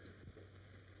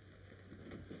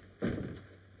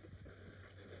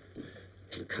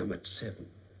 He'll come at 7.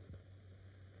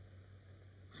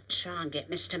 I'll try and get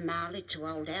Mr. Marley to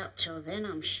hold out till then,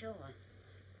 I'm sure.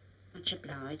 Much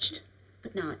obliged.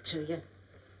 Good night to you.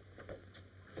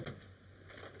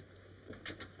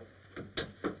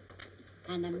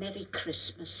 And a Merry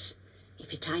Christmas,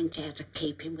 if it ain't out to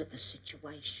keep him with the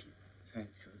situation. Thank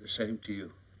you. The same to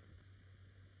you.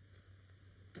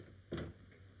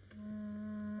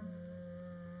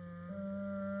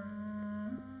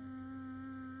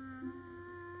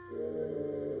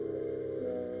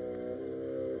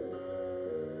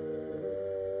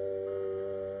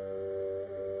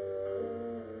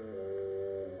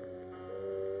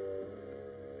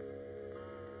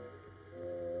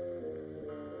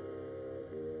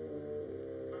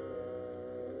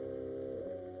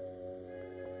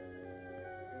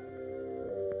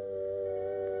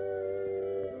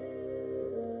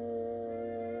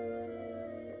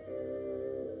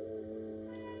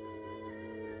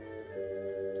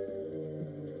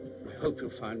 I hope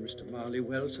you'll find Mr. Marley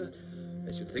well, sir.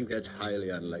 I should think that's highly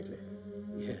unlikely.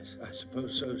 Yes, I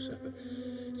suppose so, sir. But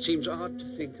it seems odd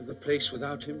to think of the place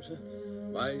without him, sir.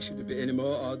 Why should it be any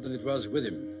more odd than it was with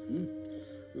him?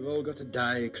 We've all got to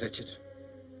die, Cratchit.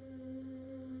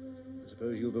 I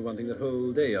suppose you'll be wanting the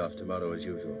whole day off tomorrow, as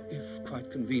usual. If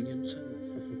quite convenient, sir.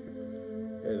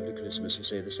 Every Christmas you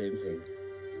say the same thing.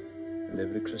 And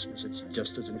every Christmas it's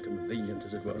just as inconvenient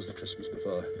as it was the Christmas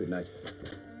before. Good night.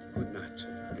 Good night.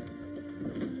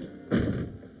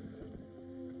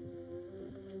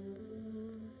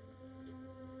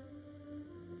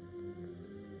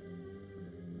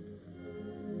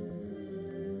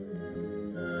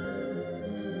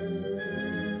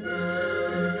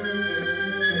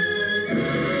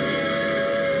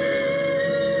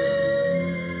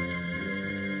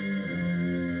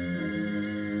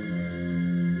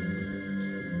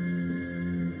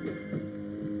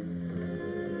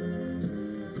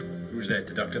 Who's that,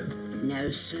 the doctor?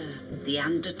 No, sir. The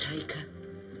undertaker.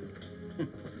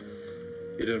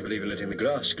 You don't believe in letting the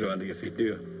grass grow under your feet, do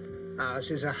you?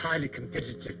 Ours is a highly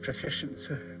competitive profession,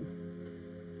 sir.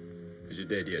 Is he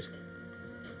dead yet?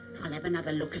 I'll have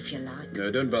another look if you like. No,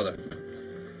 don't bother.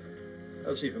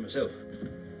 I'll see for myself.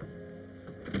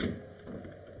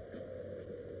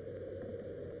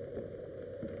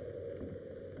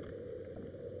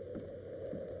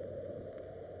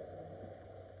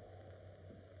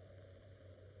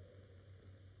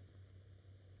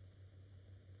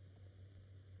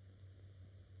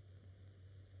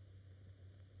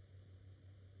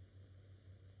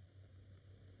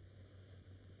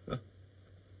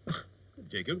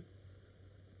 Jacob?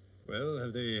 Well,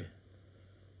 have they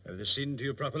seen to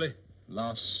you properly?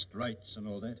 Last rites and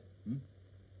all that?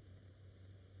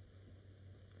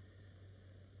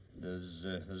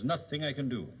 There's nothing I can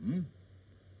do,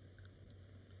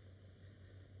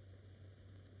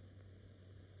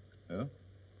 Oh?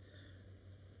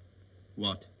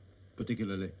 What,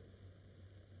 particularly?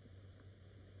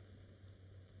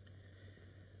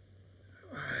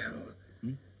 Well,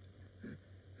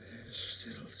 there's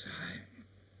still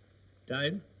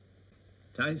time.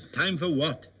 Time? Time for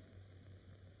what?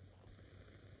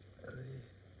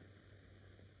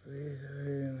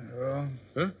 We're wrong.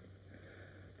 Huh?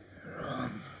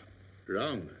 Wrong.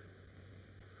 Wrong.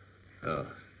 Oh.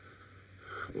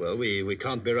 Well, we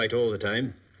can't be right all the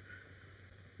time.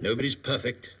 Nobody's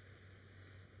perfect.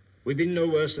 We've been no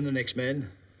worse than the next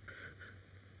man.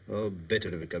 Or better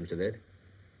if it comes to that.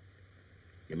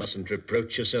 You mustn't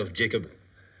reproach yourself, Jacob.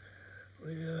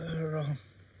 We're wrong.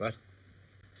 What?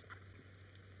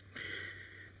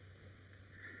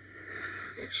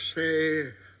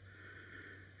 Save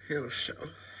yourself.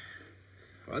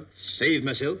 What? Save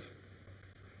myself?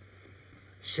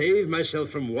 Save myself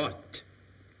from what?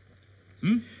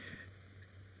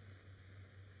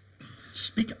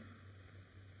 Speak up.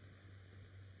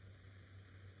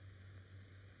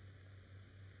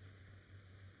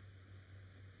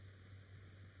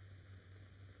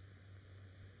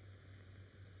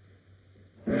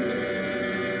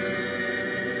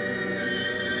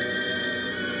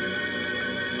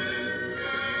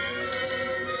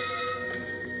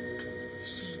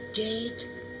 dead?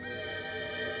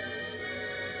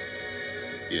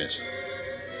 Yes.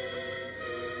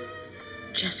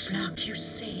 Just like you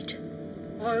said.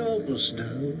 I almost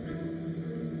know.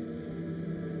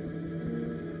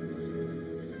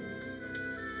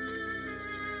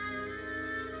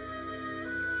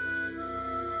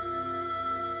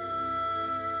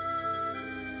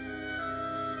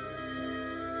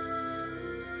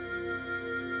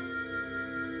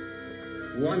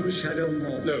 One shadow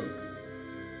more. No.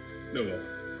 No more.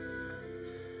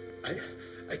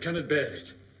 I cannot bear it.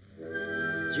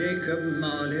 Jacob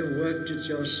Marley worked at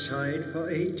your side for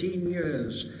 18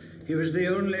 years. He was the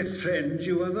only friend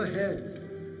you ever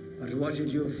had. But what did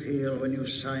you feel when you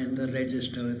signed the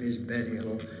register of his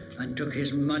burial and took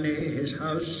his money, his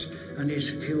house, and his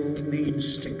few mean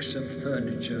sticks of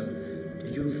furniture?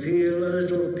 Did you feel a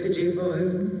little pity for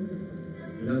him?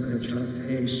 Look at your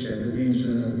face,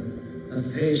 Ebenezer. A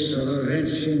face of a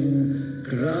wrenching,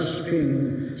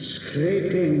 grasping,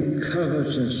 scraping,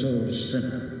 covetous old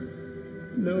sinner.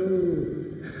 No,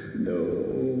 no,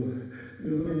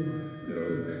 no, no,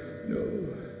 no,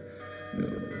 no,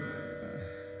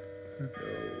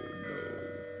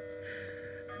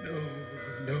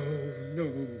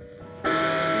 no.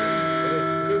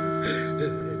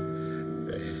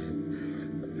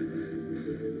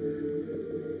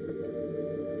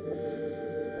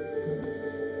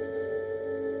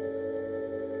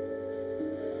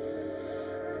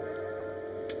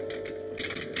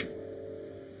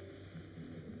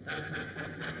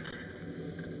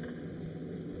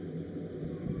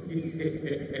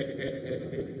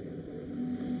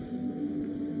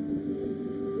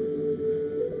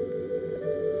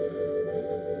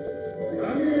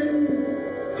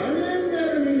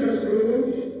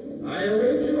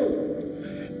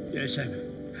 Yes,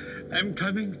 I'm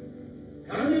coming.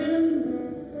 Come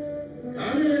in.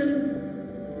 Come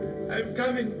in. I'm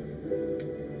coming.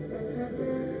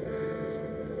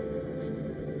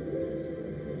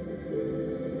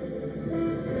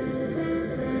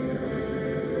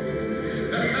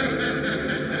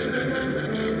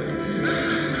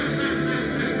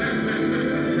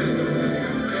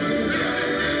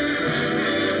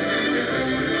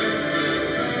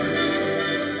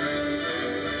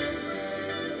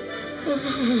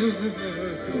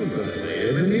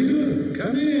 Ebenezer,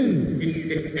 come in.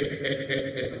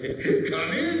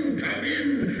 Come in,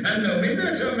 and know me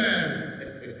better,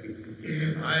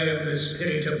 man. I am the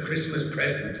spirit of Christmas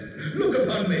present. Look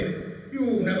upon me.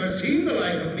 You've never seen the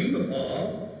like of me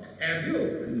before, have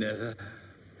you? Never.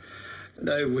 And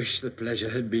I wish the pleasure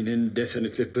had been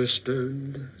indefinitely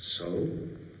postponed. So?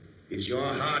 Is your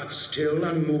heart still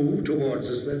unmoved towards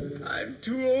us, then? I'm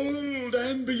too old.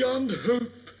 I'm beyond hope.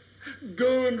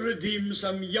 Go and redeem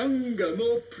some younger,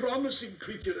 more promising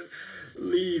creature and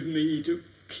leave me to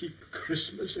keep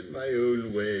Christmas in my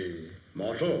own way.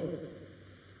 Mortal,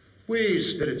 we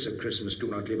spirits of Christmas do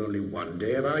not live only one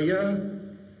day of our year.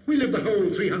 We live the whole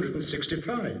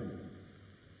 365.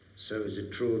 So is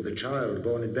it true of the child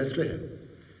born in Bethlehem.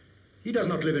 He does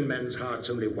not live in men's hearts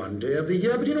only one day of the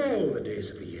year, but in all the days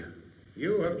of the year.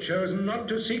 You have chosen not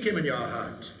to seek him in your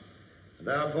heart.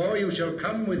 Therefore, you shall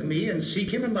come with me and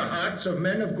seek him in the hearts of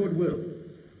men of goodwill.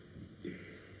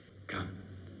 Come,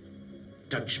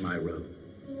 touch my robe.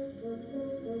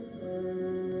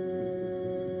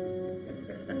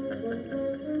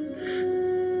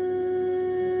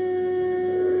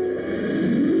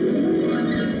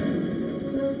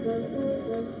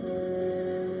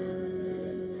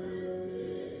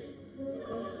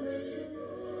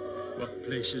 What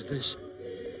place is this?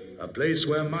 A place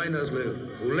where miners live,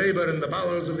 who labor in the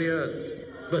bowels of the earth.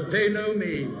 But they know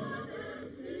me.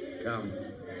 Come.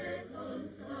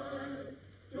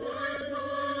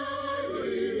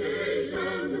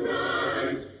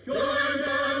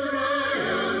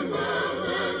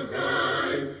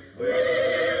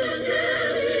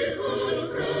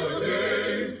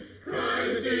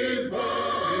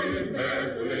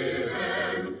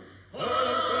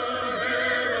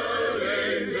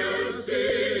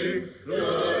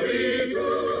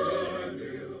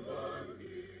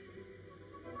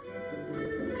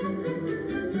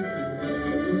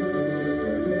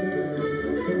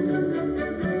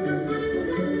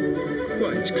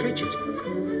 It's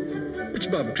Cratchit. It's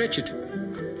Bob Cratchit.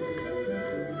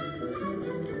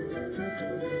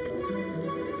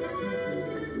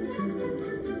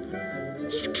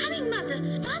 He's coming,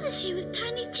 Mother. Father's here with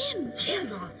Tiny Tim. Here,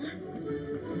 Martha.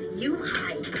 You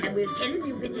hide, and we'll tell him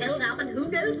you've been held up, and who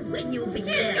knows when you'll be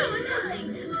Yes, there. go and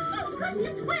hide. Oh,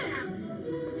 goodness, where?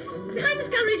 Behind the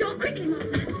scullery door, quickly,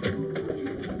 Martha.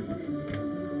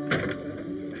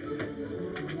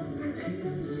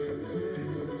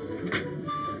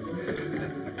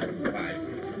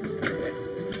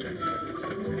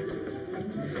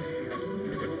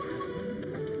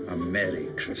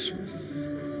 Christmas.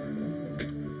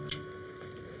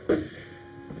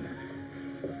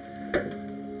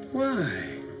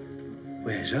 Why,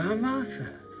 where's our Martha?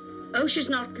 Oh, she's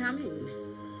not coming.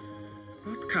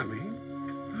 Not coming?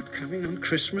 Not coming on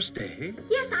Christmas Day?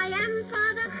 Yes, I am,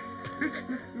 Father.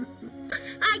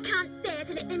 I can't bear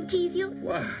to let them tease you.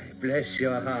 Why, bless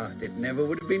your heart. It never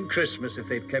would have been Christmas if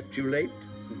they'd kept you late.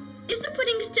 Is the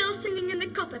pudding still singing in the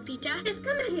copper, Peter? Yes,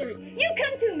 come and hear it. You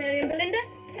come too, Mary and Belinda.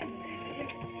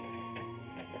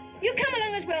 You come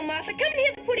along as well, Martha. Come and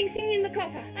hear the pudding singing in the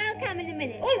copper. I'll come in a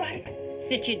minute. All right.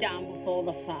 Sit you down before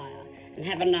the fire and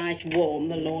have a nice warm,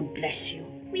 the Lord bless you.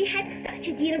 We had such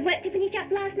a deal of work to finish up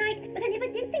last night, but I never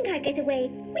did think I'd get away.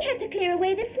 We had to clear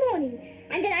away this morning,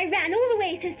 and then I ran all the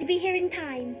way so as to be here in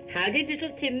time. How did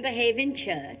little Tim behave in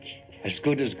church? As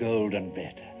good as gold and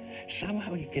better.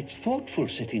 Somehow he gets thoughtful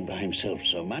sitting by himself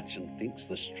so much and thinks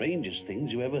the strangest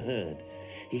things you ever heard.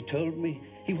 He told me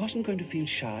he wasn't going to feel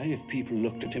shy if people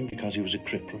looked at him because he was a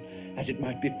cripple, as it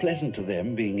might be pleasant to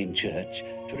them, being in church,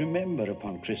 to remember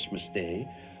upon Christmas Day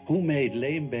who made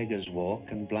lame beggars walk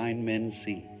and blind men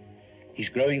see. He's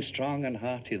growing strong and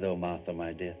hearty, though, Martha,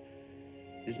 my dear.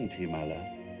 Isn't he, my love?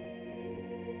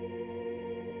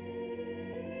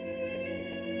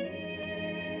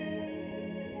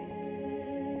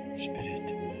 Spirit,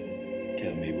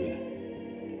 tell me,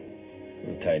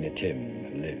 will Tiny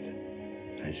Tim live?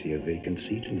 I see a vacant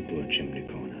seat in the poor chimney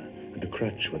corner, and a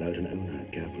crutch without an owner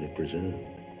carefully preserved.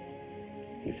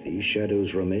 If these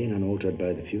shadows remain unaltered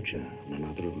by the future, none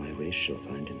other of my race shall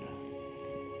find him now.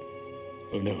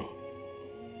 Oh, no.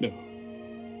 No.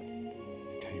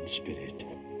 Kind Spirit,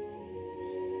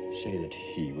 say that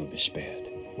he will be spared.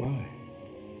 Why?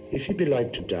 If he be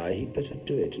like to die, he'd better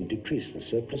do it and decrease the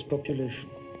surplus population.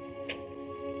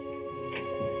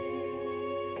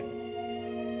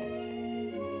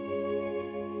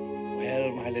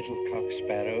 Well, my little cock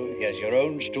sparrow, here's your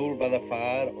own stool by the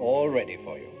fire, all ready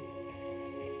for you.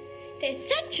 There's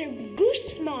such a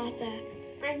goose, Martha.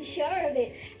 I'm sure of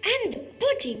it. And the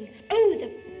pudding. Oh, the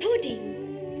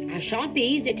pudding. I shan't be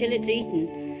easy till it's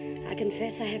eaten. I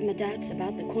confess I have my doubts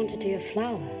about the quantity of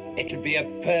flour. It'll be a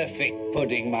perfect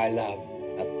pudding, my love.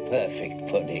 A perfect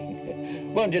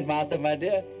pudding. Won't it, Martha, my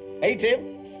dear? Hey, Tim?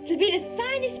 It'll be the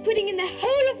finest pudding in the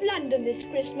whole of London this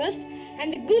Christmas.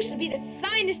 And the goose will be the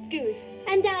finest goose.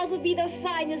 And ours will be the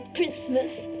finest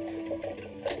Christmas.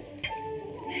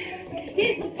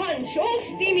 Here's the punch, all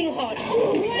steaming hot.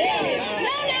 Now,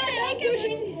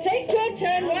 you take your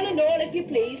turn, one and all, if you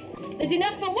please. There's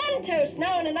enough for one toast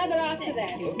now and another after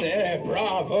that. There,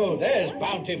 bravo. There's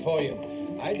bounty for you.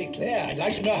 I declare, I'd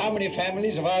like to know how many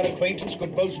families of our acquaintance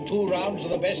could boast 2 rounds of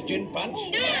the best gin punch.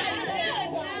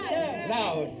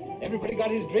 Now, everybody got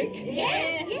his drink?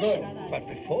 Yes. Good. But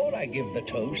before I give the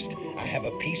toast, I have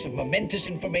a piece of momentous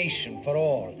information for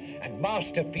all, and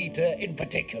Master Peter in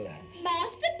particular.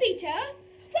 Master Peter?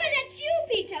 Why, that's you,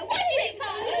 Peter. What is it,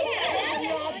 Father?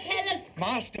 Tell us.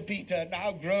 Master Peter,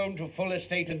 now grown to full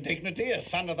estate and dignity, a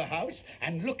son of the house,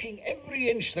 and looking every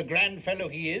inch the grand fellow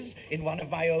he is in one of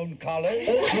my own collars.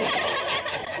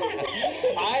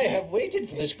 I have waited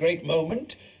for this great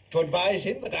moment to advise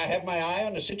him that I have my eye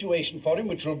on a situation for him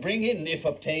which will bring in, if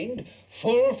obtained,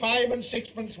 full 5 and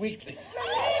 6pence weekly.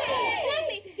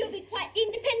 Lovely. You'll be quite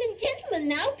independent gentleman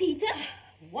now, Peter.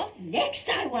 What next,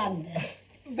 I wonder?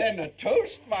 Then a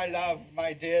toast, my love,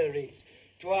 my dearies,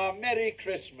 to our Merry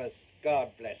Christmas.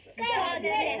 God bless us. God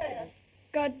bless us.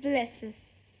 God bless us,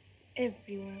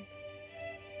 everyone.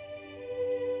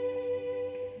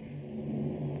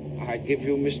 I give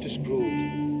you Mr. Scrooge,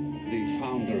 the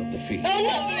founder of the feast. Oh, no!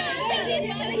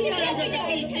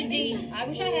 I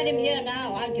wish I had him here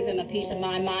now. I'd give him a piece of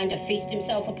my mind to feast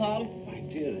himself upon. My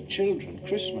dear, the children,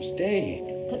 Christmas Day.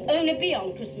 Could only be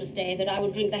on Christmas Day that I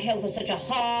would drink the health of such a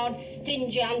hard,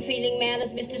 stingy, unfeeling man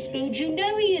as Mr. Scrooge. You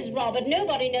know he is, Robert.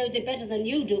 Nobody knows it better than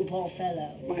you do, poor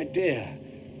fellow. My dear,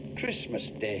 Christmas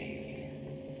Day.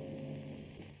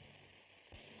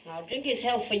 I'll drink his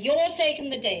health for your sake and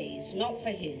the day's, not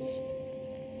for his.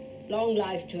 Long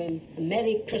life to him, a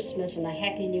Merry Christmas and a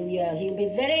Happy New Year. He'll be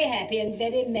very happy and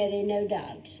very merry, no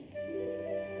doubt.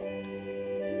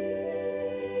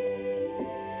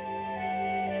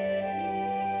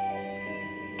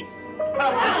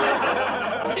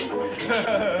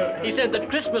 He said that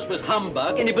Christmas was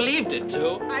humbug, and he believed it,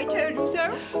 too. I told him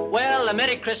so. Well, a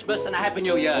Merry Christmas and a Happy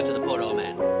New Year to the poor old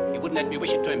man. He wouldn't let me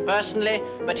wish it to him personally,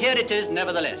 but here it is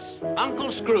nevertheless.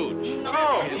 Uncle Scrooge.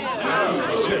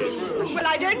 Well,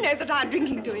 I don't know that our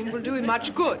drinking to him will do him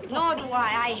much good. Nor do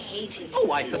I. I hate him.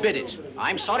 Oh, I forbid it.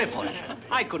 I'm sorry for it.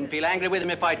 I couldn't feel angry with him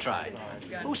if I tried.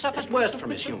 Who suffers worst from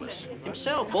his humours?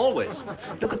 Himself, always.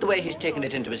 Look at the way he's taken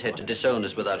it into his head to disown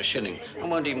us without a shilling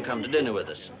and won't even come to dinner with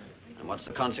us. And what's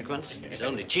the consequence? He's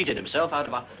only cheated himself out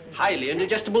of a highly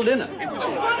indigestible dinner. It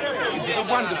was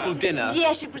a wonderful dinner.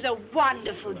 Yes, it was a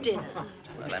wonderful dinner.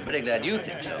 Well, I'm very glad you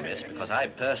think so, miss, because I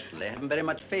personally haven't very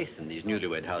much faith in these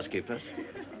newlywed housekeepers.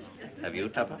 Have you,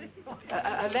 Tupper?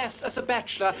 Alas, as a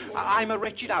bachelor, I'm a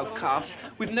wretched outcast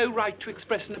with no right to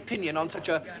express an opinion on such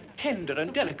a tender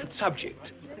and delicate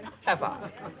subject. Have I?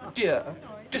 Dear,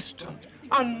 distant,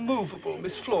 unmovable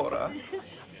Miss Flora.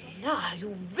 Now,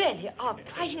 you really are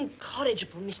quite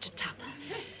incorrigible, Mr. Tupper.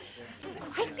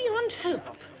 Quite beyond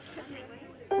hope.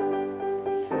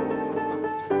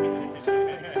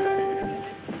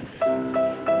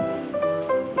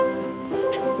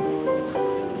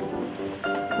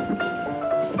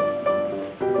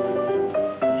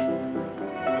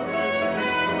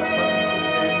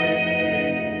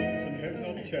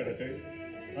 Charity,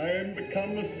 I am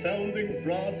become a sounding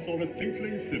brass or a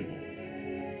tinkling cymbal.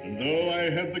 And though I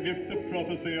have the gift of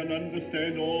prophecy and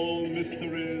understand all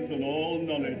mysteries and all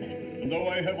knowledge, and though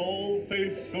I have all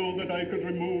faith so that I could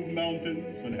remove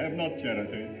mountains and have not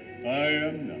charity, I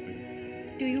am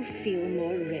nothing. Do you feel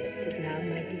more rested now,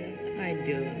 my dear? I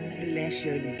do. Bless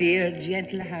your dear,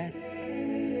 gentle heart.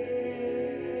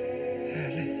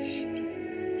 Alice.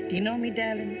 Do you know me,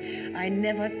 darling? I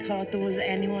never thought there was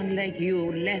anyone like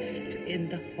you left in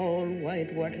the whole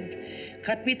wide world.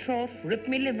 Cut me throat, rip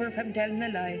me liver if I'm telling a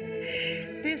lie.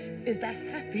 This is the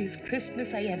happiest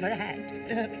Christmas I ever had.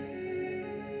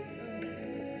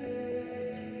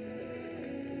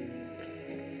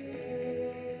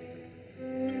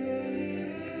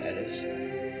 Alice?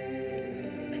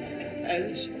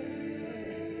 Alice?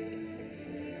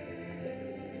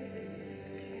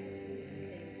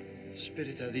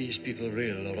 Spirit, are these people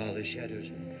real or are they shadows?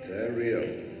 They're real.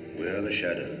 We're the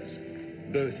shadows.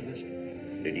 Both of us.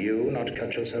 Did you not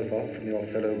cut yourself off from your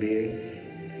fellow beings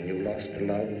when you lost the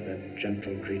love of that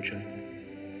gentle creature?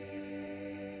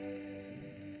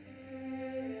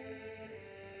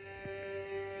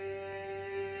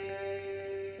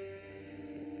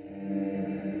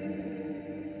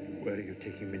 Where are you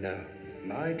taking me now?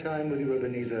 My time with you,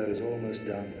 Ebenezer, is almost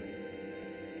done.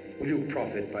 Will you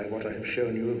profit by what I have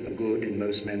shown you of the good in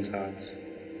most men's hearts?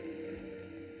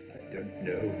 I don't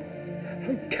know.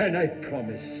 How can I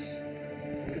promise?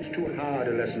 If it's too hard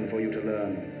a lesson for you to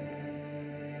learn,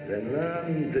 then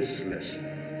learn this lesson.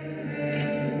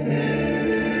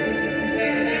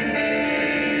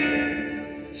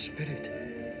 Spirit,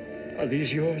 are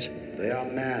these yours? They are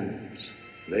man's.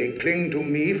 They cling to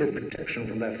me for protection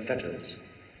from their fetters.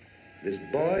 This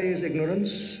boy is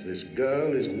ignorance, this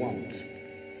girl is want.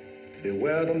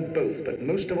 Beware them both, but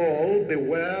most of all,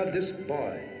 beware this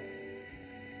boy.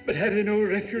 But have they no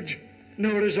refuge,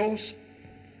 no resource?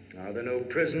 Are there no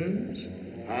prisons?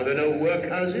 Are there no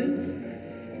workhouses?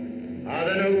 Are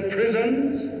there no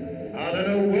prisons? Are there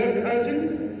no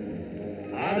workhouses?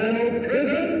 Are there no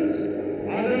prisons?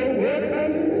 Are there no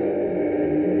workhouses?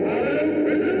 Are there no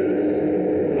prisons?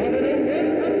 Are there no workhouses?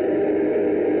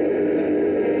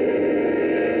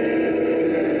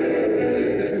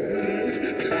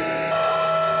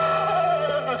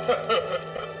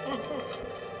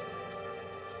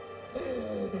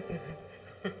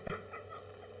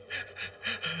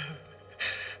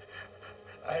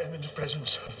 I am in the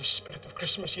presence of the spirit of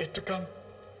Christmas yet to come.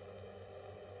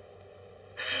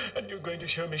 And you're going to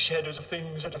show me shadows of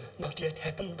things that have not yet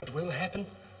happened, but will happen.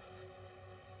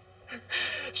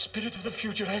 Spirit of the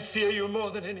future, I fear you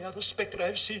more than any other spectre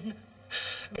I've seen.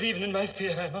 But even in my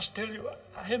fear, I must tell you,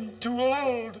 I am too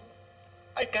old.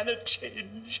 I cannot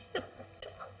change.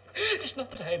 It is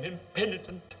not that I am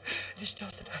impenitent. It is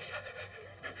just that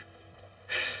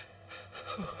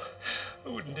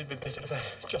wouldn't it be better if I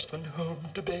just went home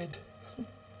to bed?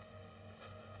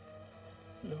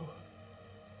 No.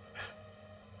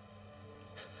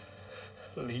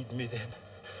 Lead me then.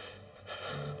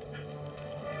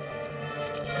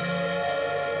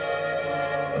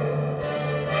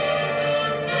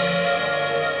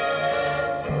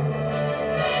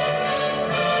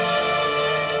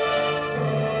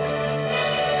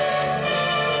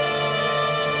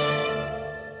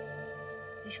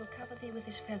 He shall cover thee with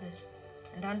his feathers,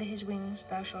 and under his wings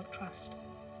thou shalt trust.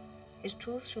 His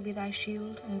truth shall be thy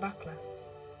shield and buckler.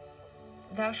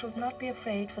 Thou shalt not be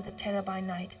afraid for the terror by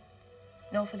night,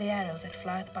 nor for the arrows that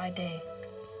flieth by day.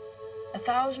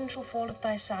 1,000 shall fall at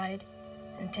thy side,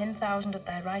 and 10,000 at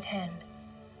thy right hand,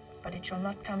 but it shall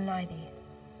not come nigh thee.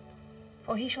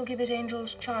 For he shall give his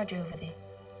angels charge over thee,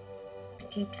 to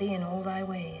keep thee in all thy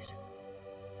ways.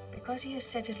 Because he has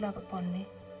set his love upon me,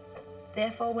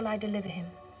 therefore will I deliver him.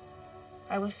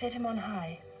 I will set him on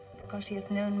high, because he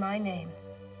hath known my name.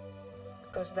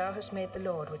 Because thou hast made the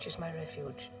Lord, which is my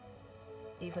refuge,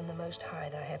 even the Most High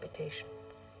thy habitation.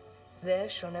 There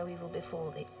shall no evil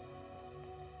befall thee,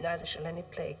 neither shall any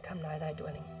plague come nigh thy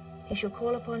dwelling. He shall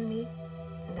call upon me,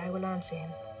 and I will answer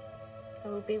him. I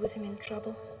will be with him in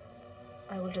trouble.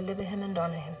 I will deliver him and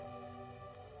honor him.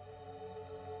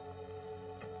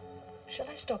 Shall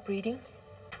I stop reading?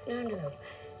 No, no.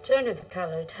 Turn of the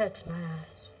colour. It hurts my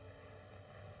eyes.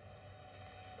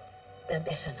 They're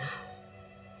better now.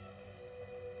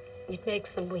 It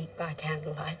makes them weak by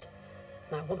candlelight.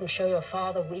 And I wouldn't show your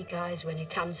father weak eyes when he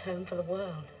comes home for the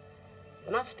world.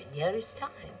 It must be near his time.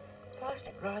 Past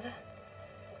it, rather.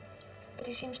 But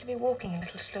he seems to be walking a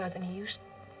little slower than he used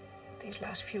these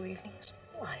last few evenings.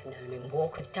 Oh, I've known him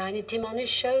walk with Tiny Tim on his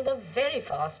shoulder very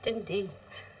fast indeed.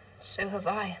 So have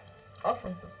I,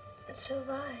 often. But so have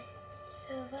I.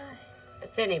 So have I.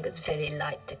 But then he was very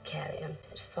light to carry, and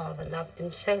his father loved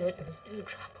him so that there was no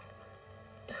trouble.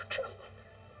 No trouble.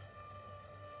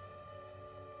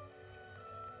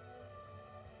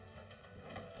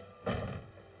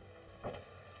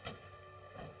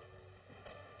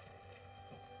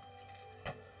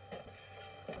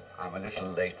 I'm a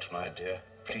little late, my dear.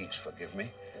 Please forgive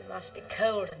me. You must be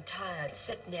cold and tired.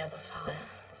 Sit near the fire.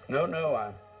 No, no,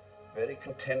 I'm very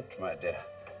content, my dear.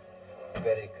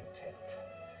 Very content.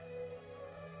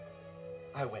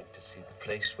 I went to see the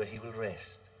place where he will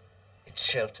rest. It's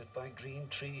sheltered by green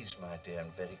trees, my dear,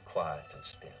 and very quiet and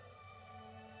still.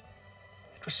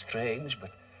 It was strange,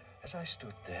 but as I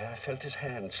stood there, I felt his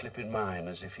hand slip in mine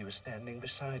as if he was standing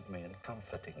beside me and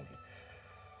comforting me.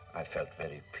 I felt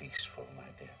very peaceful, my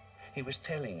dear. He was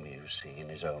telling me, you see, in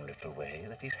his own little way,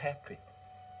 that he's happy.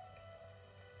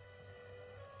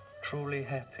 Truly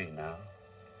happy now,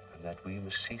 and that we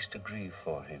must cease to grieve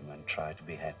for him and try to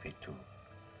be happy too.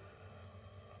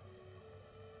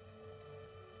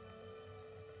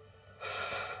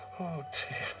 Oh,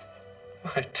 dear,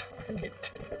 my Tiny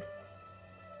Tim.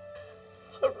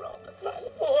 Oh, Robert, my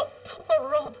boy. Oh,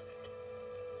 Robert.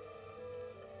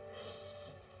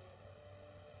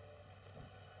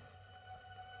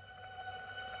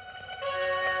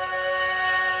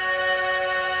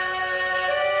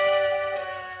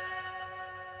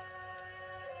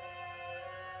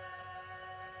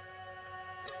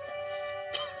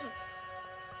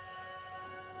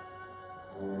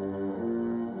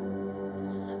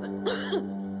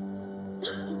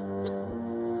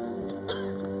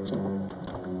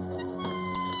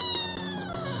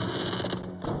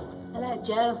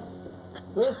 Joe.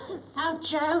 Huh? Oh,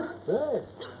 Joe. Hey.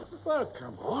 Well,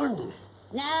 come on.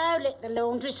 No, let the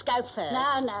laundress go first.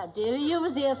 No, dear. You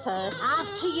was here first.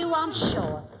 After you, I'm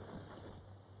sure.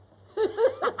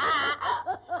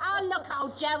 Oh, look,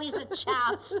 old Joey's a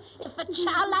chance. If the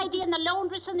chow lady and the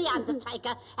laundress and the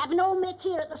undertaker haven't all met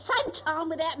here at the same time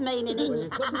without meaning it. Well, you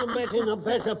couldn't have met in a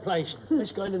better place.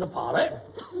 Let's go into the parlour.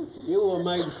 You were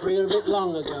made free a bit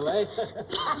long ago, eh?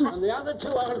 And the other two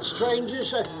aren't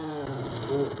strangers.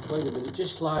 Oh, wait a minute.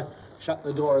 Just shut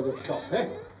the door of the shop, eh?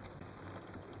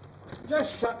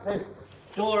 Just shut the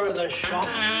door of the shop.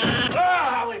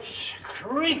 Oh, it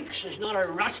creaks. There's not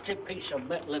a rusty piece of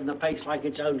metal in the place like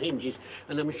its own hinges.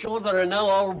 And I'm sure there are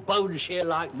no old bones here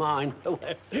like mine.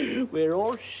 We're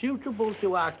all suitable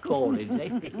to our callings,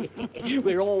 eh?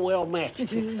 We're all well met.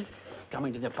 Come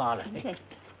into the parlour, eh?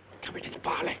 Come into the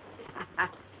parlour.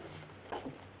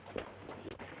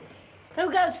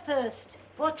 Who goes first?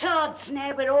 What odds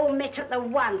now we're all met at the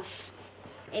once?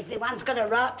 Everyone's got a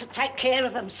right to take care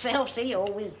of themselves. He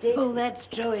always did. Oh, that's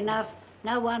true enough.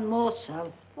 No one more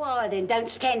so. Why, then,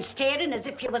 don't stand staring as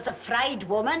if you was afraid,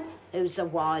 woman. Who's the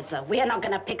wiser? We're not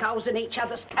going to pick holes in each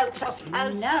other's coats, I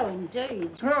suppose. No, indeed.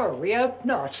 Oh, we hope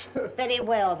not. Very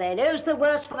well, then. Who's the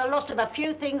worse for the loss of a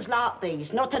few things like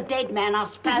these? Not a dead man, I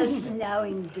suppose. No,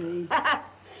 indeed.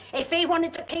 If he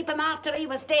wanted to keep him after he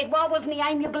was dead, why wasn't he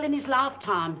amiable in his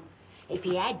lifetime? If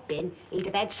he had been, he'd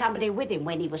have had somebody with him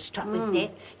when he was struck with death,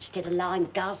 instead of lying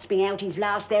gasping out his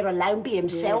last there alone by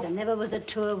himself. Yeah, there never was a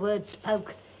truer word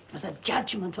spoke. It was a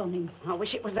judgment on him. I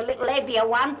wish it was a little heavier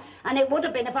one, and it would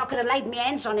have been if I could have laid my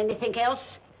hands on anything else.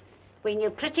 We knew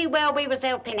pretty well we was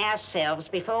helping ourselves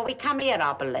before we come here,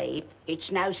 I believe.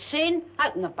 It's no sin.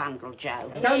 Open the bundle,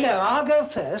 Joe. No, I'll go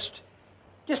first.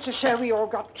 Just to show we all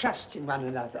got trust in one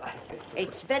another.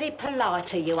 It's very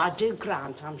polite of you, I do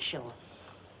grant, I'm sure.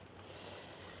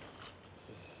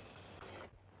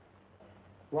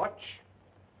 Watch,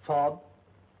 fob,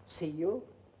 seal,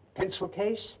 pencil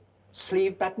case,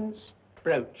 sleeve buttons,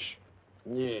 brooch.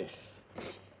 Yes.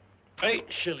 8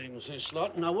 shillings this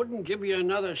lot, and I wouldn't give you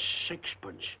another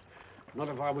 6pence. Not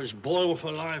if I was boiled for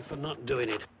life for not doing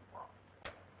it.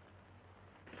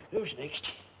 Who's next?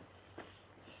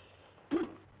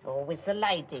 Always the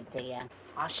lady, dear.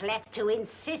 I shall have to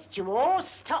insist you all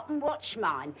stop and watch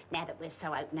mine, now that we're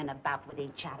so open and above with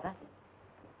each other.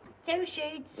 2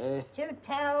 sheets, 2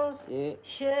 towels,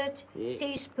 shirt,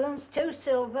 teaspoons, 2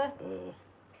 silver,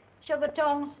 sugar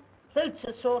tongs, boots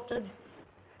assorted,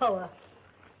 poor.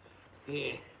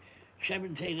 Yeah,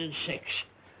 17 and 6.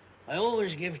 I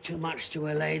always give too much to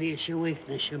a lady. It's a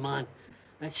weakness of mine.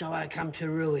 That's how I come to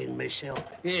ruin myself.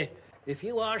 Yeah, if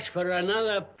you asked for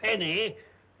another penny,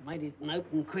 made it an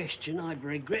open question, I'd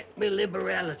regret my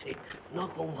liberality.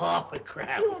 Knock off half a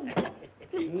crown.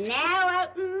 Now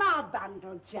open my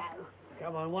bundle, Joe.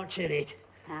 Come on, what's in it?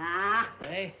 Ah,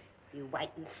 Eh? you wait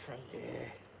and see. Yeah.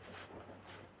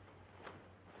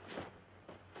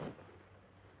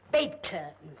 Bed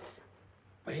curtains.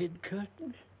 Bed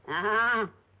curtains? Ah,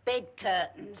 bed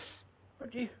curtains.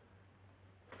 But you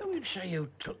would say you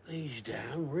took these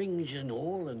down, rings and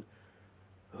all, and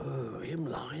him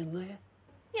lying there?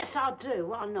 Yes, I do.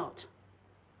 Why not?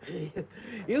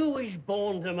 You was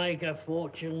born to make a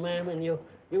fortune, ma'am, and you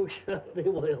certainly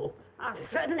will. I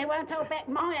certainly won't hold back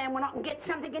my hand when I can get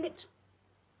something in it.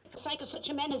 For the sake of such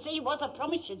a man as he was, I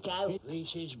promise you, Joe. At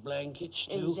least his blankets,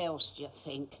 too. Whose else do you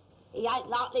think? He ain't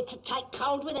likely to take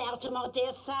cold without him, I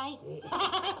dare say.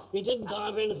 He didn't die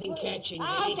of anything catching, did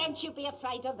Oh, he? don't you be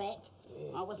afraid of that.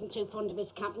 I wasn't too fond of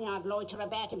his company. I'd loiter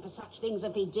about him for such things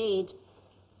if he did.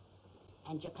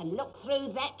 And you can look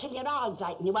through that till your eyes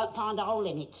ache and you won't find a hole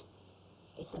in it.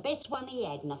 It's the best one he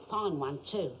had, and a fine one,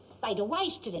 too. They'd have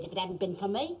wasted it if it hadn't been for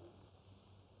me.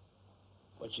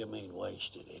 What do you mean,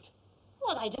 wasted it?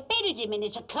 Well, they'd have buried him in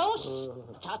it, of course.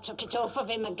 But I took it off of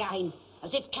him again,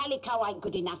 as if calico ain't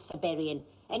good enough for burying.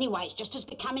 Anyway, it's just as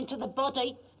becoming to the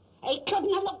body. He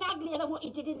couldn't have looked uglier than what he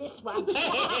did in this one.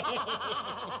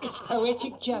 It's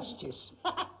poetic justice.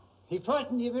 He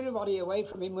frightened everybody away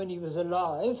from him when he was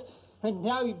alive, and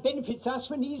now he benefits us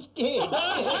when he's dead.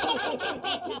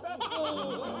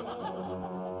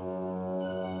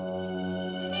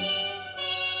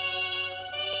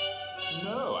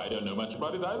 No, I don't know much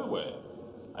about it either way.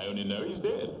 I only know he's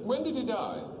dead. When did he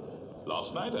die?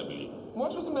 Last night, I believe.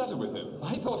 What was the matter with him?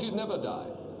 I thought he'd never die.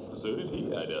 So did he,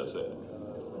 I dare say.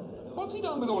 What's he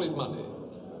done with all his money?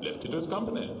 Left it to his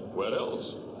company. Where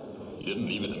else? He didn't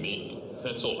leave it to me.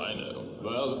 That's all I know.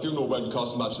 Well, the funeral won't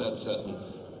cost much, that's certain.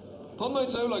 Upon my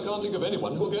soul, I can't think of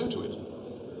anyone who'll go to it.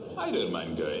 I don't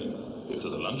mind going, if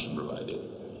there's a luncheon provided.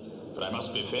 But I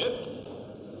must be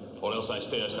fed, or else I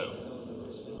stay at home.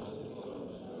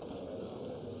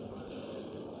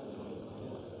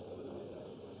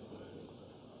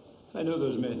 I know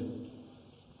those men.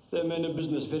 They're men of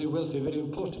business, very wealthy, very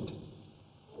important.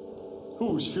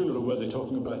 Whose funeral were they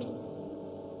talking about?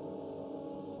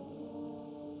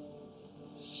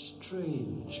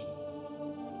 Strange.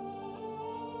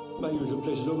 My usual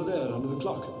place is over there, under the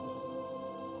clock.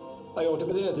 I ought to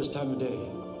be there this time of day.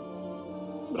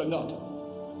 But I'm not.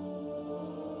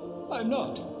 I'm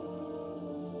not.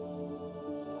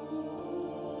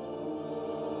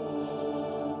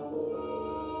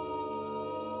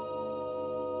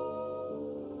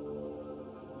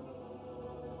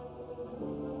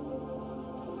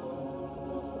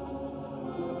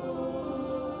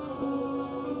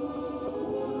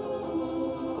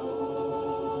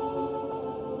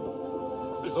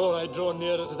 Before I draw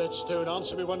nearer to that stone,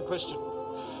 answer me one question.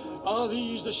 Are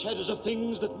these the shadows of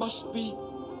things that must be?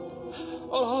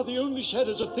 Or are they only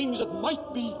shadows of things that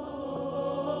might be?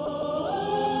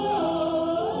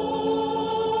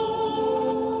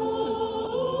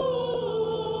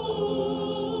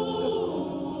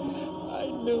 I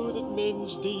know that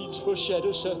men's deeds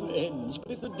foreshadow certain ends,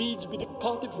 but if the deeds be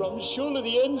departed from, surely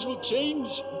the ends will change.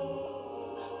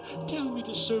 Tell me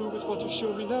to so with what you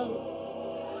show me now.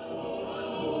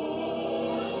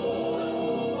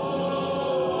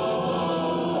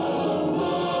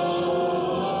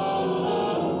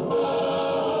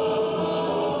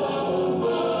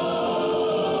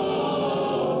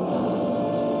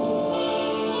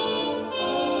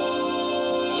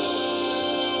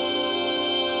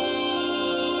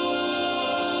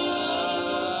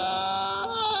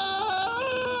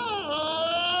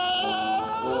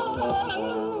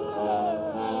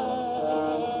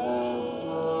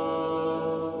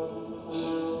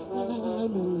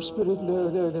 Spirit,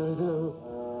 no.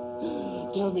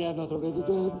 Tell me I'm not already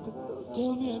dead.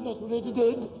 Tell me I'm not already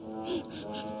dead.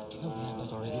 Tell me I'm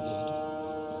not already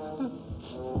dead.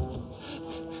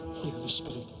 Hear the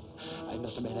Spirit. I'm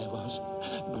not the man I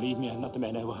was. Believe me, I'm not the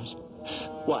man I was.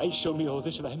 Why show me all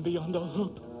this if I'm beyond all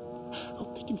hope? Oh,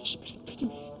 pity me, Spirit, pity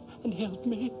me, and help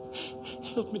me.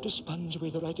 help me to sponge away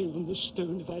the writing on this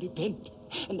stone if I repent.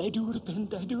 And I do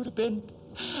repent, I do repent.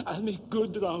 I'll make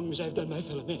good the wrongs I've done my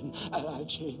fellow men. I'll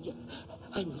change.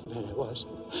 I'm not the man I was.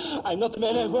 I'm not the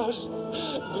man I was.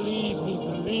 Believe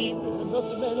me, I'm not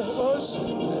the man I was.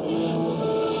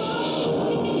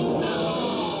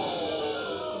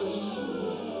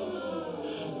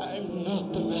 I'm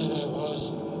not the man I was.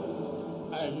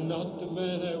 I'm not the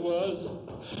man I was.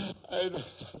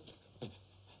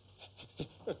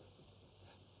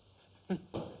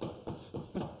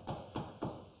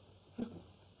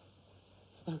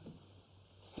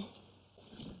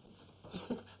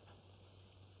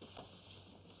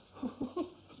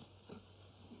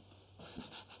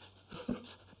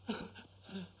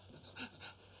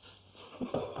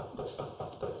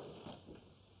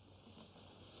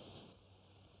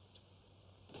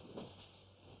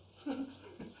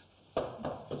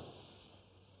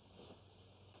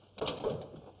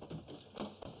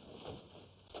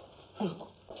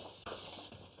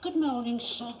 Good morning,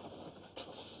 sir.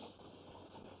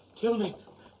 Tell me,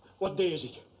 what day is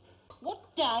it? What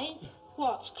day?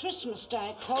 What's Christmas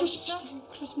Day, of course, sir?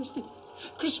 Christmas Day.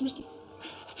 Christmas Day.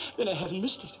 Then I haven't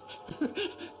missed it.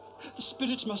 The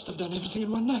spirits must have done everything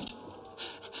in one night.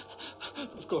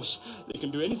 Of course, they can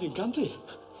do anything, can't they?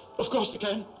 Of course they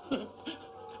can.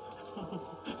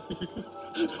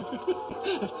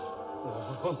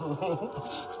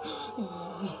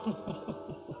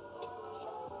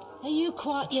 Are you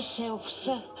quite yourself,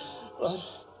 sir? What?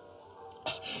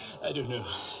 I don't know.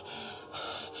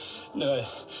 No,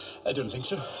 I don't think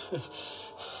so.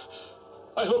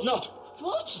 I hope not.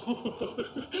 What?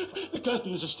 The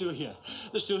curtains are still here.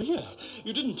 They're still here.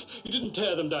 You didn't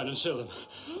tear them down and sell them.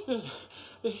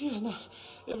 They're here now.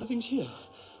 Everything's here.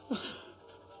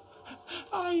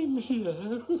 I'm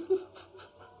here.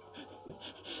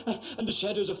 And the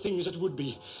shadows of things that would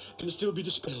be can still be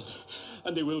dispelled.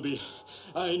 And they will be.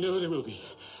 I know they will be.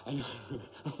 I know.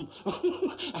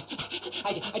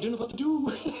 I don't know what to do.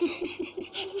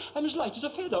 I'm as light as a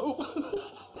feather.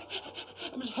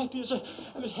 I'm as happy as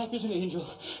an angel.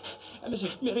 I'm as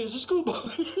merry as a schoolboy.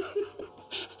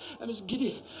 I'm as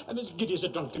giddy as a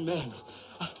drunken man.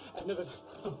 I've never.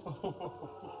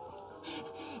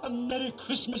 A Merry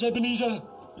Christmas, Ebenezer.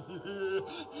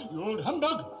 You old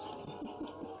humbug.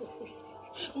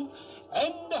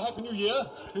 And a Happy New Year,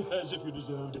 as if you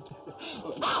deserved it.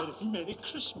 Oh, Merry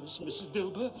Christmas, Mrs.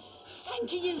 Dilber. Same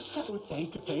to you, sir. Oh,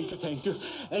 thank you.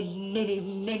 And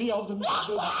many of them, Mrs.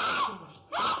 Dilber.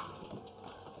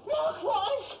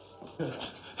 Likewise.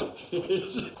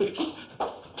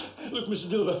 Look, Mrs.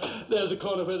 Dilber, there's the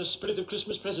corner where the spirit of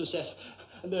Christmas present sat.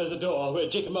 And there's the door where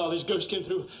Jacob Marley's ghost came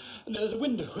through. And there's the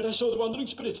window where I saw the wandering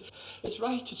spirit. It's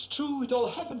right, it's true, it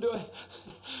all happened.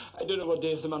 I don't know what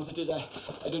day of the month it is. I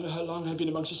don't know how long I've been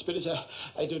amongst the spirits.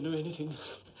 I don't know anything.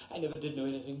 I never did know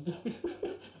anything.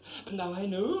 But now I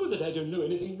know that I don't know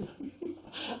anything.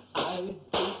 I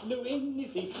don't know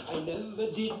anything. I never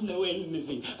did know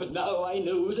anything. But now I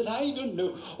know that I don't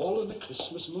know. All on the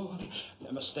Christmas morning.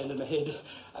 I must stand on my head.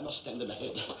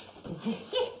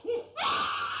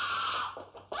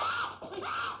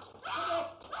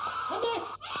 Come back!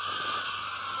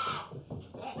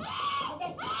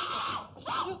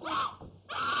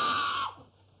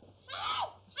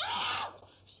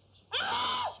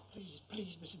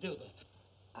 Please, Mrs. Dilber.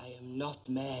 I am not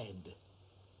mad.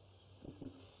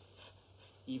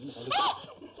 Even if I look...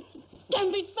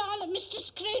 Don't be violent, Mr.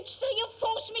 Scrooge, sir. You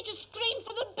forced me to scream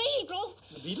for the beadle.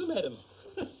 The beadle, madam?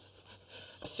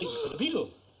 A fig for the beadle.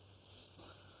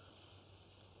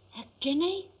 A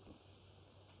guinea?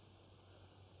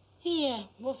 Here,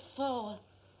 what for?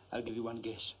 I'll give you one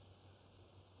guess.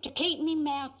 To keep me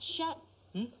mouth shut.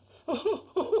 To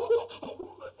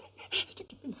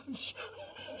keep my mouth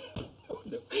shut.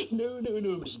 No,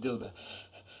 Miss Dilber.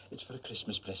 It's for a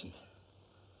Christmas present.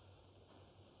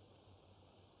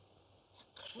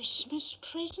 A Christmas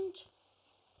present?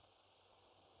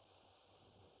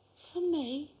 For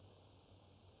me?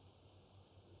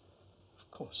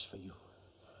 Of course, for you.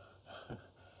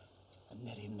 A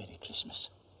merry, merry Christmas.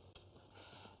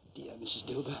 Dear Mrs.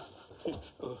 Dilber.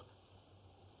 Oh,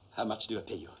 how much do I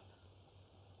pay you?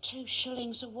 2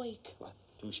 shillings a week. What,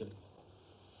 2 shillings?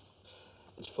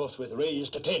 It's forthwith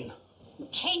raised to 10. 10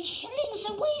 shillings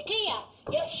a week here?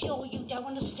 You're sure you don't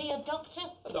want to see a doctor?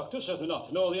 A doctor? Certainly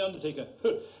not. Nor the undertaker.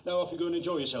 Now off you go and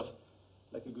enjoy yourself.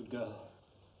 Like a good girl.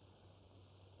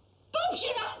 Bob's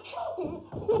your uncle!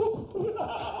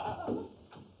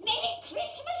 Merry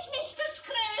Christmas, Mr.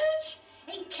 Scrooge!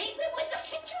 In keeping with the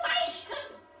situation.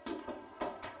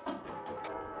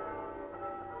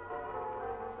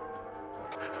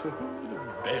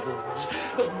 The bells.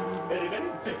 Oh, merry, merry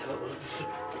bells.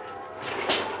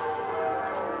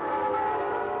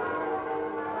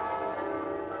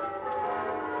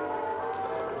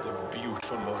 What a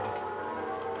beautiful morning.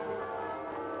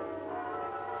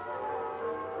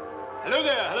 Hello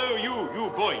there, hello, you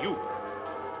boy, you.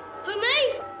 Who,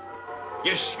 me?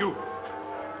 Yes, you.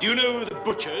 Do you know the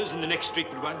butcher's in the next street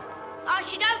but one? I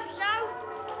should hope so.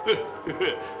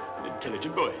 An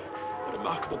intelligent boy. A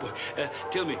remarkable boy.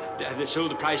 Tell me, have they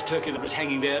sold the prize turkey that was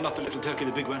hanging there, not the little turkey,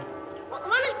 the big one? What, the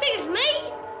one as big as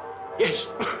me? Yes.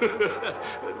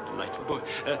 Delightful boy.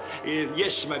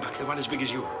 Yes, my buck, the one as big as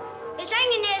you. It's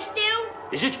hanging there still.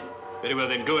 Is it? Very well,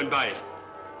 then, go and buy it.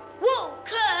 Whoa,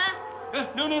 Cur.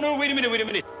 No, wait a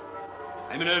minute.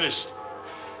 I'm in earnest.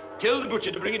 Tell the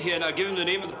butcher to bring it here, and I'll give him the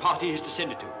name of the party he's to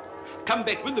send it to. Come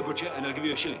back with the butcher, and I'll give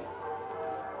you a shilling.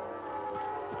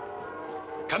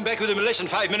 Come back with him in less than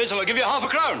 5 minutes, and I'll give you half a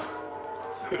crown.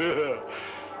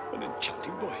 An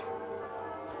enchanting boy.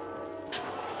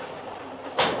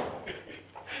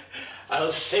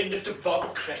 I'll send it to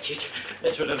Bob Cratchit.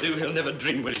 That's what I'll do. He'll never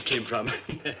dream where it came from.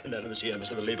 Now, let me see. I must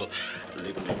have a label.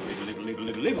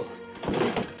 Label.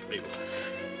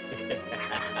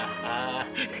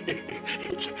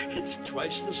 It's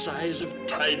twice the size of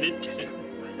Tiny Tim.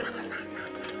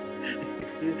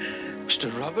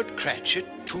 Mr. Robert Cratchit,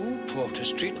 2 Porter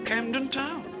Street, Camden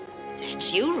Town.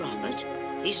 That's you, Robert.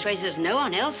 Leastways, there's no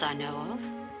one else I know of.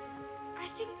 I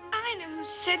think I know who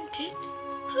sent it.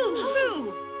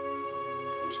 Who?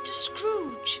 Mr.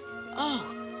 Scrooge.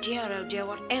 Oh, dear,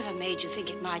 whatever made you think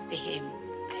it might be him?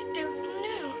 I don't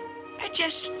know. I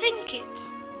just think it.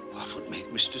 What would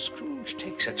make Mr. Scrooge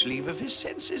take such leave of his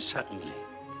senses suddenly?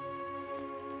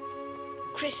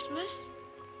 Christmas?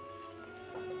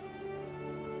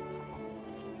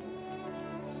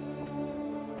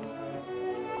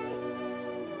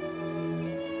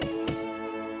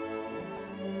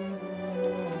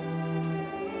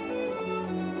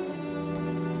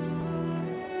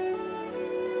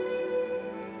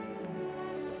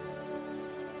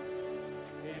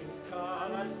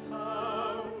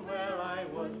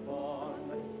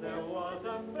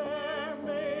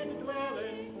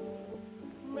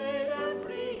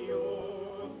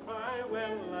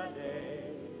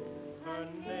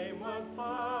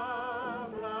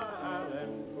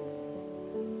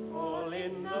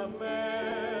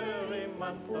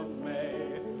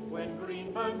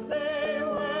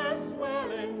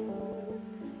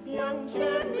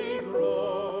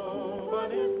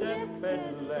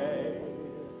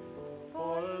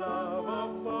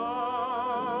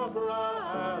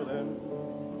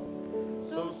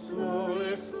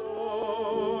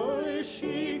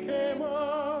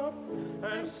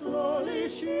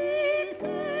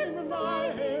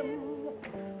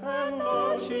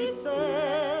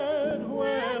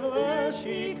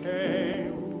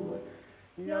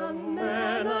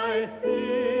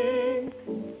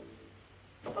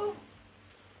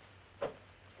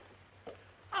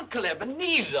 Uncle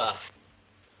Ebenezer.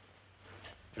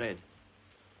 Fred,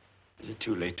 is it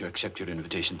too late to accept your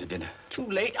invitation to dinner? Too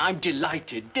late? I'm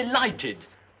delighted.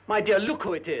 My dear, look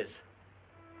who it is.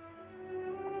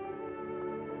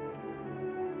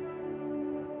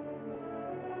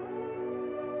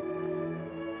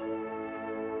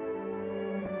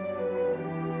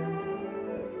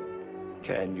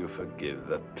 Can you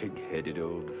forgive a pig-headed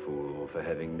old fool for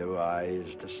having no eyes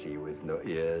to see with, no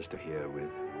ears to hear with,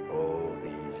 all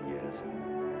these years?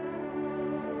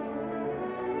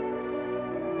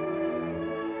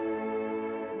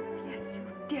 Yes, you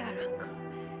dear uncle.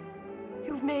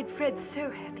 You've made Fred so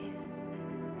happy.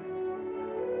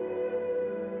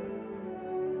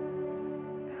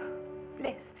 Oh,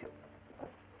 bless you.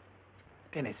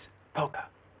 Dennis, polka.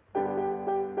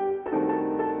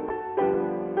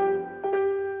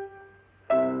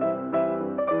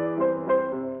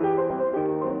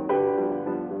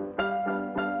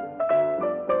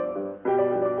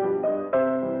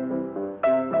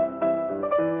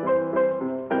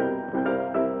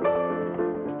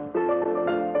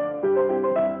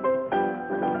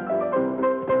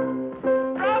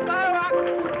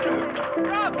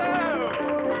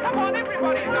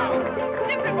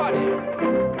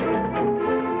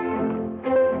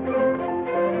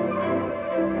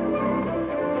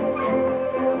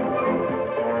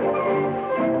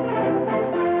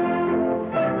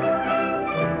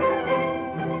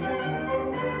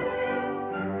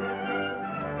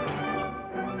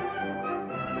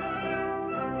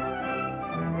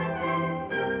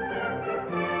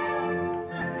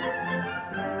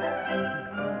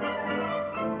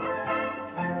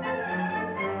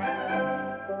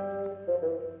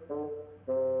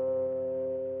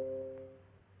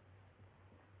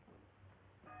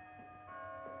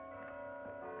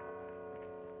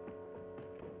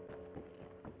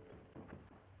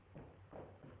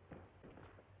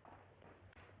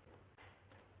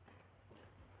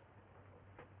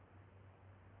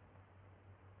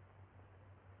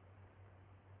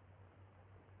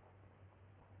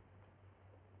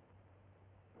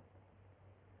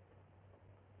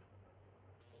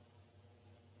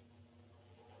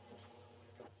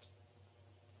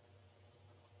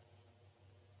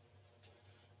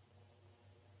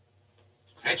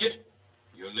 Cratchit,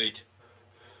 you're late.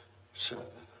 Sir,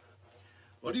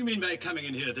 What do you mean by coming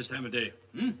in here at this time of day?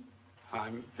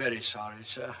 I'm very sorry,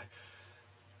 sir.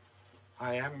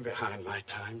 I am behind my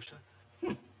time,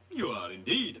 sir. You are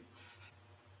indeed.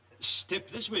 Step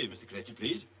this way, Mr. Cratchit,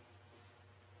 please.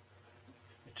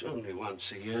 It's only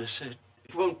once a year, sir.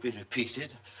 It won't be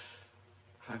repeated.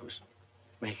 I was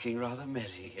making rather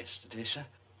merry yesterday, sir.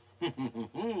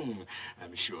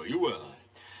 I'm sure you were.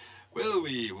 Well,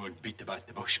 we won't beat about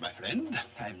the bush, my friend.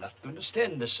 I'm not going to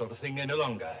stand this sort of thing any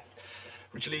longer,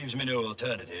 which leaves me no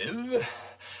alternative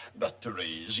but to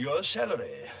raise your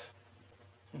salary.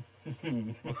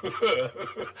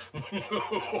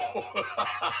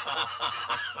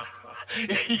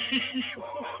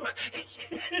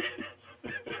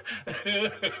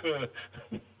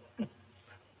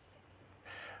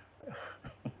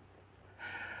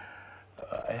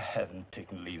 I haven't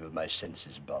taken leave of my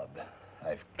senses, Bob.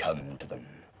 I've come to them.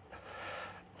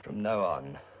 From now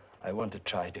on, I want to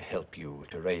try to help you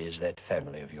to raise that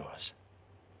family of yours.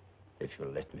 If you'll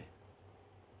let me.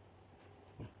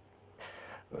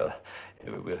 Well,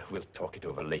 we'll talk it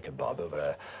over later, Bob,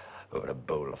 over a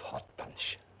bowl of hot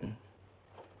punch.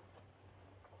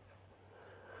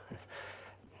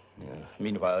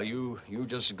 Meanwhile, you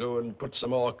just go and put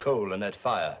some more coal in that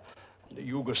fire.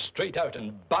 You go straight out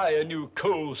and buy a new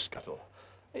coal scuttle.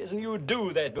 Isn't you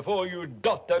do that before you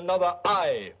dot another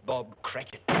I, Bob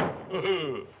Cratchit? I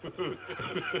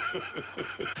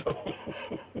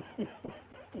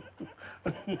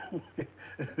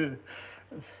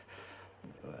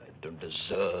don't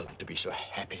deserve to be so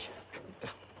happy.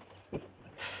 I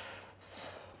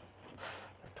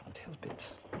can't help it.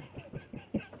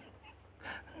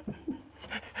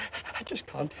 I just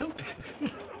can't help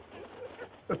it.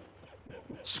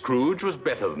 Scrooge was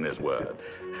better than his word.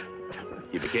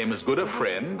 He became as good a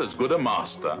friend, as good a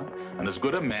master, and as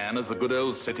good a man as the good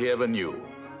old city ever knew,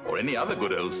 or any other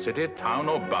good old city, town,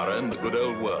 or borough in the good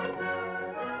old world.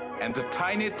 And to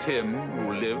Tiny Tim,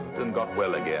 who lived and got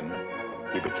well again,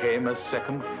 he became a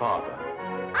second father.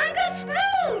 Uncle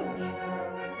Scrooge!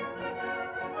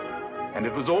 And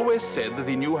it was always said that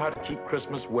he knew how to keep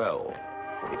Christmas well,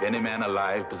 if any man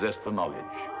alive possessed the knowledge.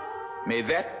 May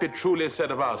that be truly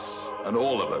said of us and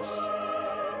all of us.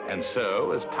 And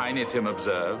so, as Tiny Tim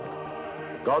observed,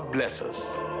 God bless us,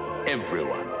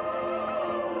 everyone.